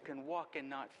weary. You can walk and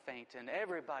not faint. And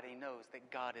everybody knows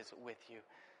that God is with you.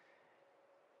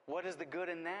 What is the good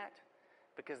in that?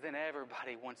 Because then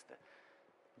everybody wants the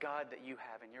God that you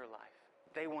have in your life.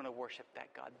 They want to worship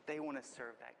that God. They want to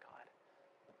serve that God.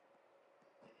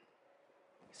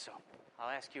 So, I'll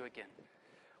ask you again.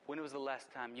 When was the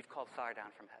last time you've called fire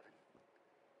down from heaven?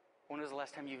 When was the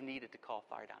last time you've needed to call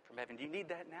fire down from heaven? Do you need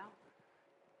that now?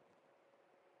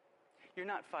 You're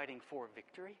not fighting for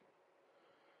victory.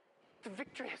 The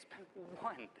victory has been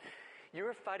won.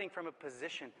 You're fighting from a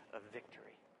position of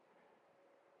victory.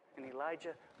 And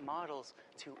Elijah models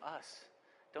to us.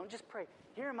 Don't just pray,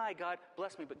 here am I, God,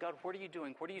 bless me. But God, what are you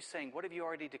doing? What are you saying? What have you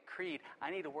already decreed?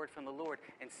 I need a word from the Lord.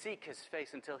 And seek His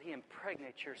face until He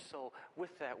impregnates your soul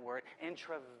with that word. And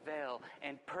travail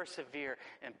and persevere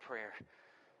in prayer.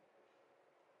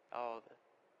 Oh,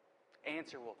 the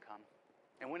answer will come.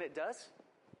 And when it does,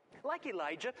 like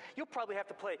Elijah, you'll probably have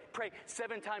to pray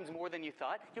 7 times more than you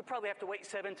thought. You'll probably have to wait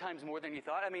 7 times more than you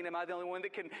thought. I mean, am I the only one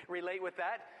that can relate with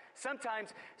that?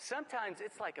 Sometimes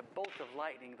it's like a bolt of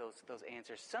lightning, those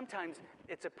answers. Sometimes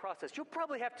it's a process. You'll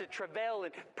probably have to travail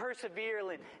and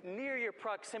persevere and near your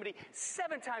proximity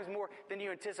 7 times more than you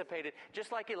anticipated,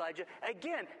 just like Elijah.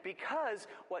 Again, because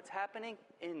what's happening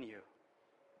in you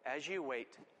as you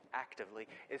wait actively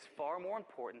is far more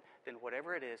important than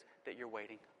whatever it is that you're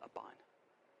waiting upon.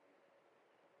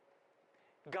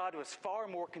 God was far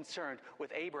more concerned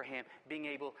with Abraham being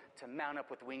able to mount up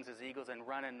with wings as eagles and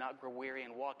run and not grow weary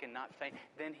and walk and not faint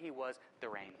than he was the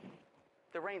rain.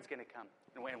 The rain's going to come.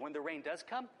 And when the rain does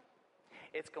come,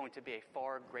 it's going to be a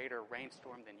far greater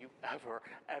rainstorm than you ever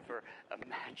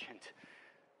imagined.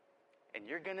 And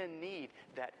you're going to need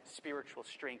that spiritual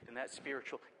strength and that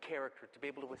spiritual character to be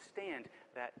able to withstand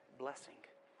that blessing.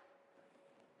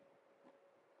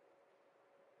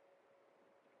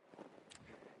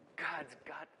 God's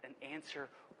got an answer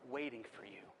waiting for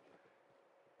you.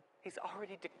 He's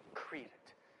already decreed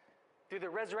it. Through the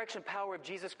resurrection power of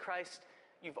Jesus Christ,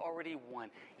 you've already won.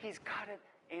 He's got an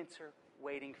answer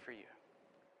waiting for you.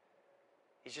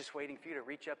 He's just waiting for you to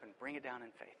reach up and bring it down in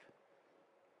faith.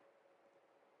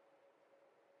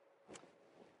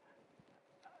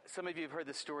 Some of you have heard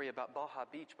the story about Baja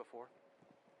Beach before,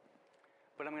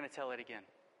 but I'm going to tell it again.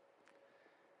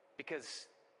 Because,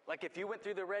 like if you went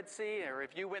through the Red Sea, or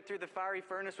if you went through the fiery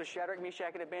furnace with Shadrach,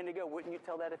 Meshach, and Abednego, wouldn't you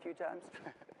tell that a few times?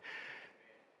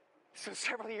 So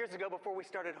several years ago, before we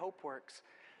started HopeWorks,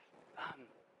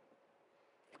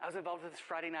 I was involved with this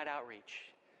Friday night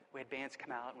outreach. We had bands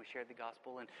come out and we shared the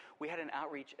gospel, and we had an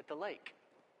outreach at the lake.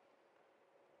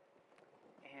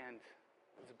 And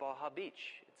it was Baja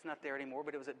Beach. It's not there anymore,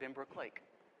 but it was at Benbrook Lake.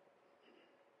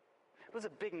 It was a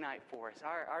big night for us.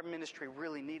 Our ministry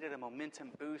really needed a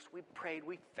momentum boost. We prayed,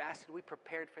 we fasted, we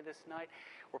prepared for this night.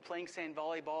 We're playing sand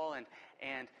volleyball,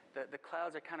 and the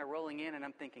clouds are kind of rolling in, and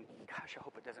I'm thinking, gosh, I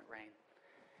hope it doesn't rain.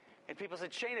 And people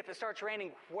said, Shane, if it starts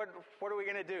raining, what are we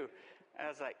going to do? And I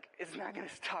was like, it's not going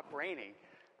to stop raining.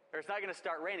 Or it's not going to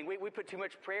start raining. We put too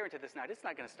much prayer into this night. It's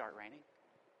not going to start raining.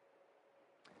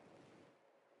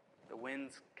 The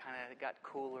winds kind of got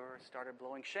cooler, started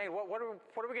blowing. Shane, what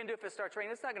are we going to do if it starts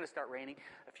raining? It's not going to start raining.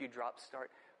 A few drops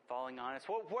start falling on us.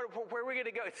 Where are we going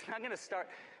to go? It's not going to start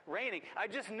raining. I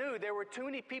just knew there were too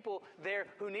many people there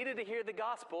who needed to hear the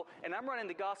gospel, and I'm running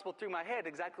the gospel through my head,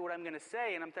 exactly what I'm going to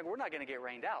say, and I'm thinking, we're not going to get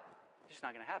rained out. It's just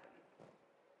not going to happen.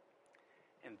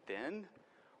 And then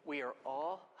we are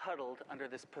all huddled under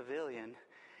this pavilion,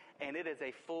 and it is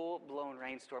a full-blown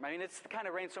rainstorm. I mean, it's the kind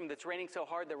of rainstorm that's raining so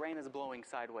hard the rain is blowing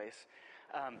sideways.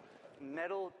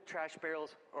 Metal trash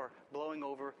barrels are blowing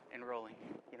over and rolling.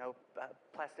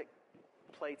 Plastic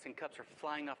plates and cups are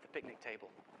flying off the picnic table.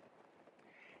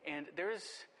 And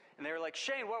they were like,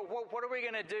 Shane, what are we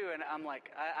going to do? And I'm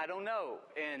like, I don't know.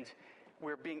 And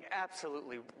we're being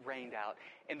absolutely rained out.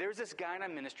 And there's this guy in our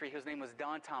ministry, whose name was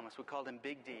Don Thomas. We called him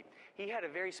Big D. He had a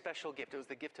very special gift. It was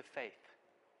the gift of faith.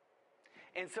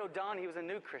 And so Don, he was a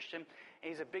new Christian, and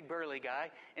he's a big burly guy.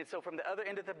 And so from the other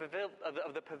end of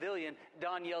the pavilion,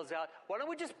 Don yells out, why don't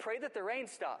we just pray that the rain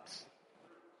stops?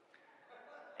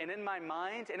 And in my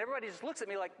mind, and everybody just looks at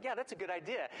me like, yeah, that's a good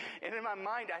idea. And in my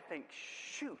mind, I think,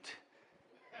 shoot.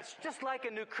 It's just like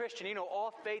a new Christian,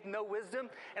 all faith, no wisdom.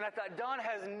 And I thought, Don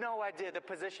has no idea the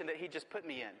position that he just put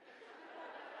me in.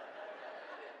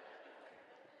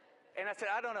 And I said,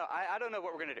 I don't know. I don't know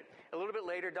what we're going to do. A little bit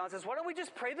later, Don says, why don't we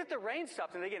just pray that the rain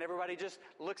stops? And again, everybody just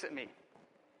looks at me.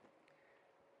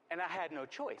 And I had no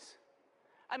choice.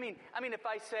 I mean, if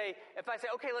I say,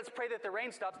 okay, let's pray that the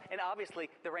rain stops, and obviously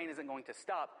the rain isn't going to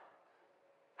stop,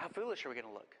 how foolish are we going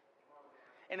to look?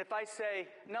 And if I say,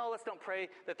 no, let's don't pray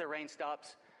that the rain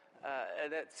stops,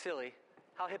 that's silly,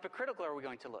 how hypocritical are we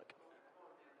going to look?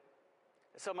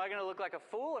 So am I going to look like a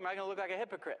fool, or am I going to look like a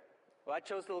hypocrite? Well, I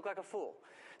chose to look like a fool.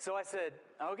 So I said,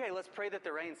 okay, let's pray that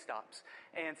the rain stops.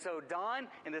 And so Don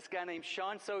and this guy named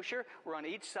Sean Socher were on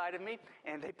each side of me,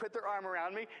 and they put their arm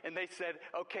around me, and they said,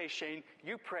 okay, Shane,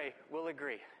 you pray, we'll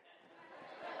agree.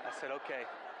 I said, okay.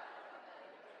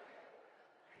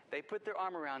 They put their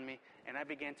arm around me, and I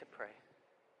began to pray.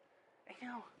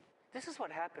 And this is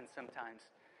what happens sometimes.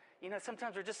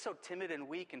 Sometimes we're just so timid and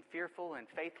weak and fearful and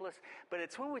faithless, but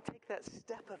it's when we take that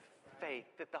step of faith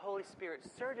that the Holy Spirit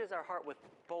surges our heart with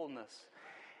boldness.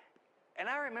 And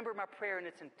I remember my prayer in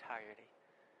its entirety.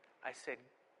 I said,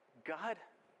 God,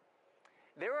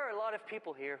 there are a lot of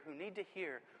people here who need to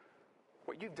hear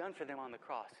what you've done for them on the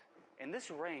cross. And this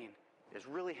rain is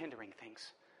really hindering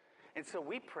things. And so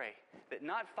we pray that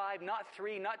not 5, not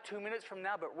 3, not 2 minutes from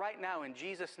now, but right now in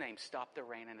Jesus' name, stop the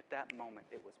rain. And at that moment,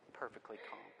 it was perfectly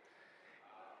calm.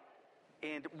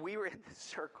 And we were in this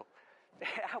circle.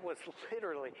 I was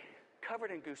literally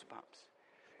covered in goosebumps.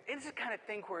 It's the kind of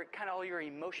thing where kind of all your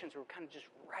emotions were kind of just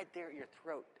right there at your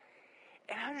throat.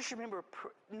 And I just remember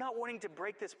not wanting to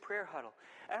break this prayer huddle.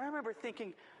 And I remember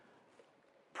thinking,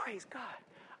 praise God,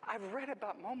 I've read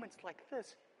about moments like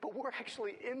this, but we're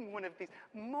actually in one of these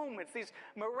moments, these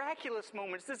miraculous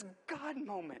moments, this God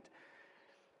moment.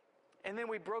 And then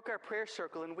we broke our prayer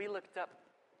circle and we looked up,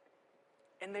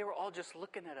 and they were all just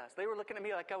looking at us. They were looking at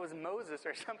me like I was Moses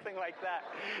or something like that.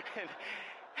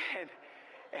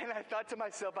 And I thought to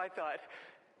myself,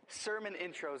 sermon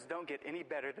intros don't get any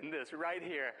better than this right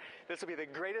here. This will be the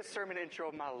greatest sermon intro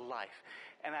of my life.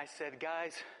 And I said,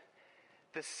 guys,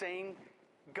 the same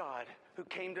God who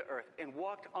came to earth and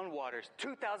walked on waters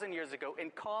 2,000 years ago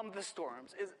and calmed the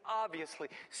storms is obviously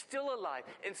still alive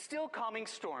and still calming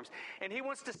storms. And he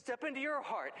wants to step into your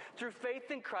heart through faith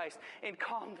in Christ and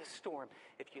calm the storm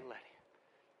if you let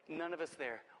him. None of us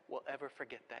there will ever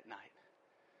forget that night.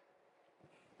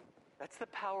 That's the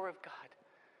power of God,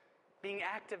 being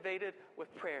activated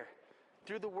with prayer,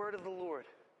 through the word of the Lord,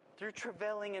 through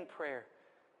travailing in prayer.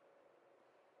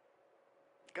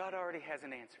 God already has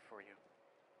an answer for you.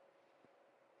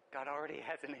 God already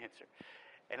has an answer.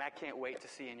 And I can't wait to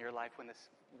see in your life when this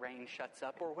rain shuts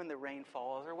up, or when the rain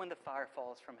falls, or when the fire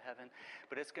falls from heaven.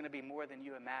 But it's going to be more than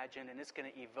you imagine, and it's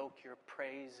going to evoke your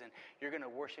praise, and you're going to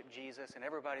worship Jesus, and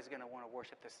everybody's going to want to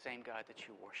worship the same God that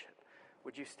you worship.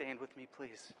 Would you stand with me,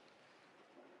 please?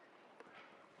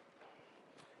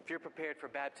 If you're prepared for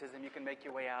baptism, you can make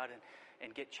your way out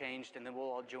and get changed, and then we'll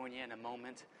all join you in a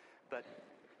moment. But,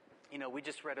 we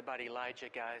just read about Elijah,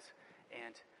 guys,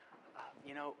 and,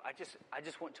 I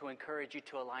just want to encourage you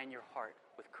to align your heart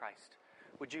with Christ.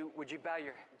 Would you bow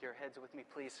your heads with me,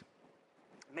 please?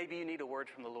 Maybe you need a word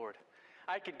from the Lord.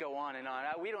 I could go on and on.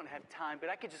 We don't have time,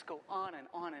 but I could just go on and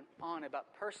on and on about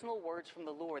personal words from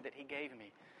the Lord that he gave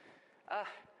me.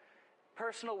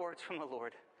 Personal words from the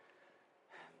Lord.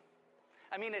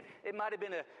 I mean, it might have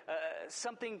been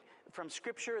something from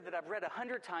Scripture that I've read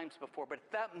 100 times before, but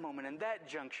at that moment, in that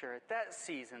juncture, at that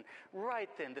season, right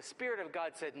then, the Spirit of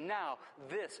God said, now,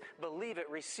 this, believe it,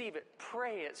 receive it,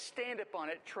 pray it, stand upon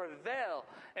it, travail,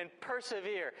 and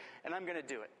persevere, and I'm going to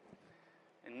do it.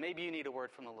 And maybe you need a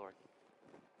word from the Lord.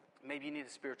 Maybe you need a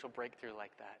spiritual breakthrough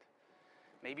like that.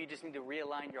 Maybe you just need to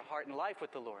realign your heart and life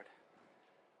with the Lord.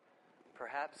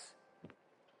 Perhaps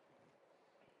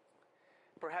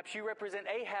you represent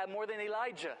Ahab more than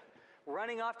Elijah,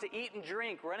 running off to eat and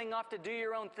drink, running off to do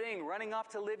your own thing, running off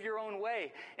to live your own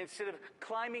way, instead of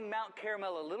climbing Mount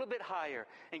Carmel a little bit higher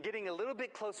and getting a little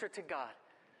bit closer to God.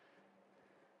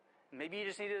 Maybe you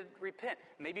just need to repent.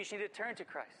 Maybe you just need to turn to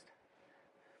Christ.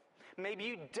 Maybe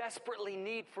you desperately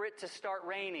need for it to start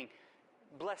raining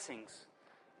blessings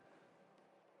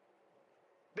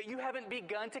but you haven't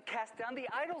begun to cast down the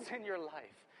idols in your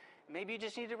life. Maybe you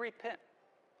just need to repent.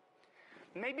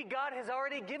 Maybe God has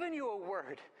already given you a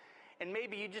word, and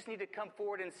maybe you just need to come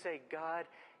forward and say, God,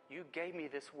 you gave me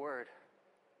this word,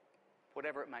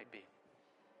 whatever it might be.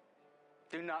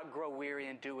 Do not grow weary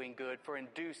in doing good, for in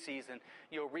due season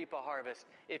you'll reap a harvest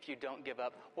if you don't give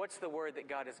up. What's the word that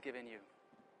God has given you?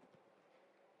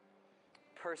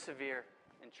 Persevere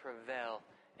and travail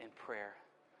in prayer.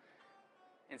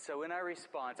 And so in our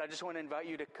response, I just want to invite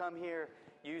you to come here,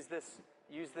 use this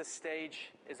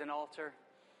stage as an altar,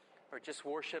 or just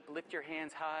worship, lift your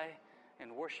hands high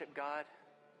and worship God.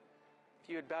 If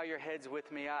you would bow your heads with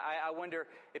me, I wonder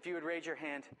if you would raise your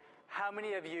hand. How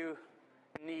many of you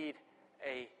need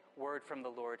a word from the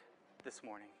Lord this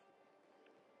morning?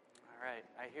 All right,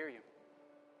 I hear you.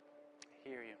 I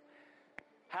hear you.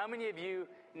 How many of you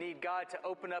need God to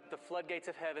open up the floodgates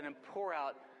of heaven and pour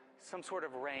out some sort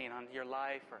of rain on your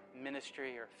life or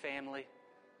ministry or family?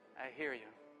 I hear you.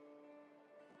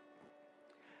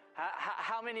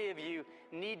 How many of you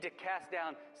need to cast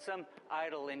down some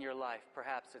idol in your life?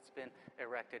 Perhaps it's been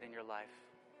erected in your life.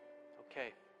 Okay.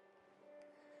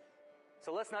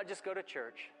 So let's not just go to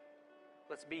church.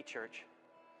 Let's be church.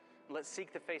 Let's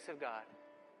seek the face of God.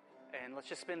 And let's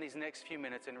just spend these next few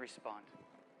minutes and respond.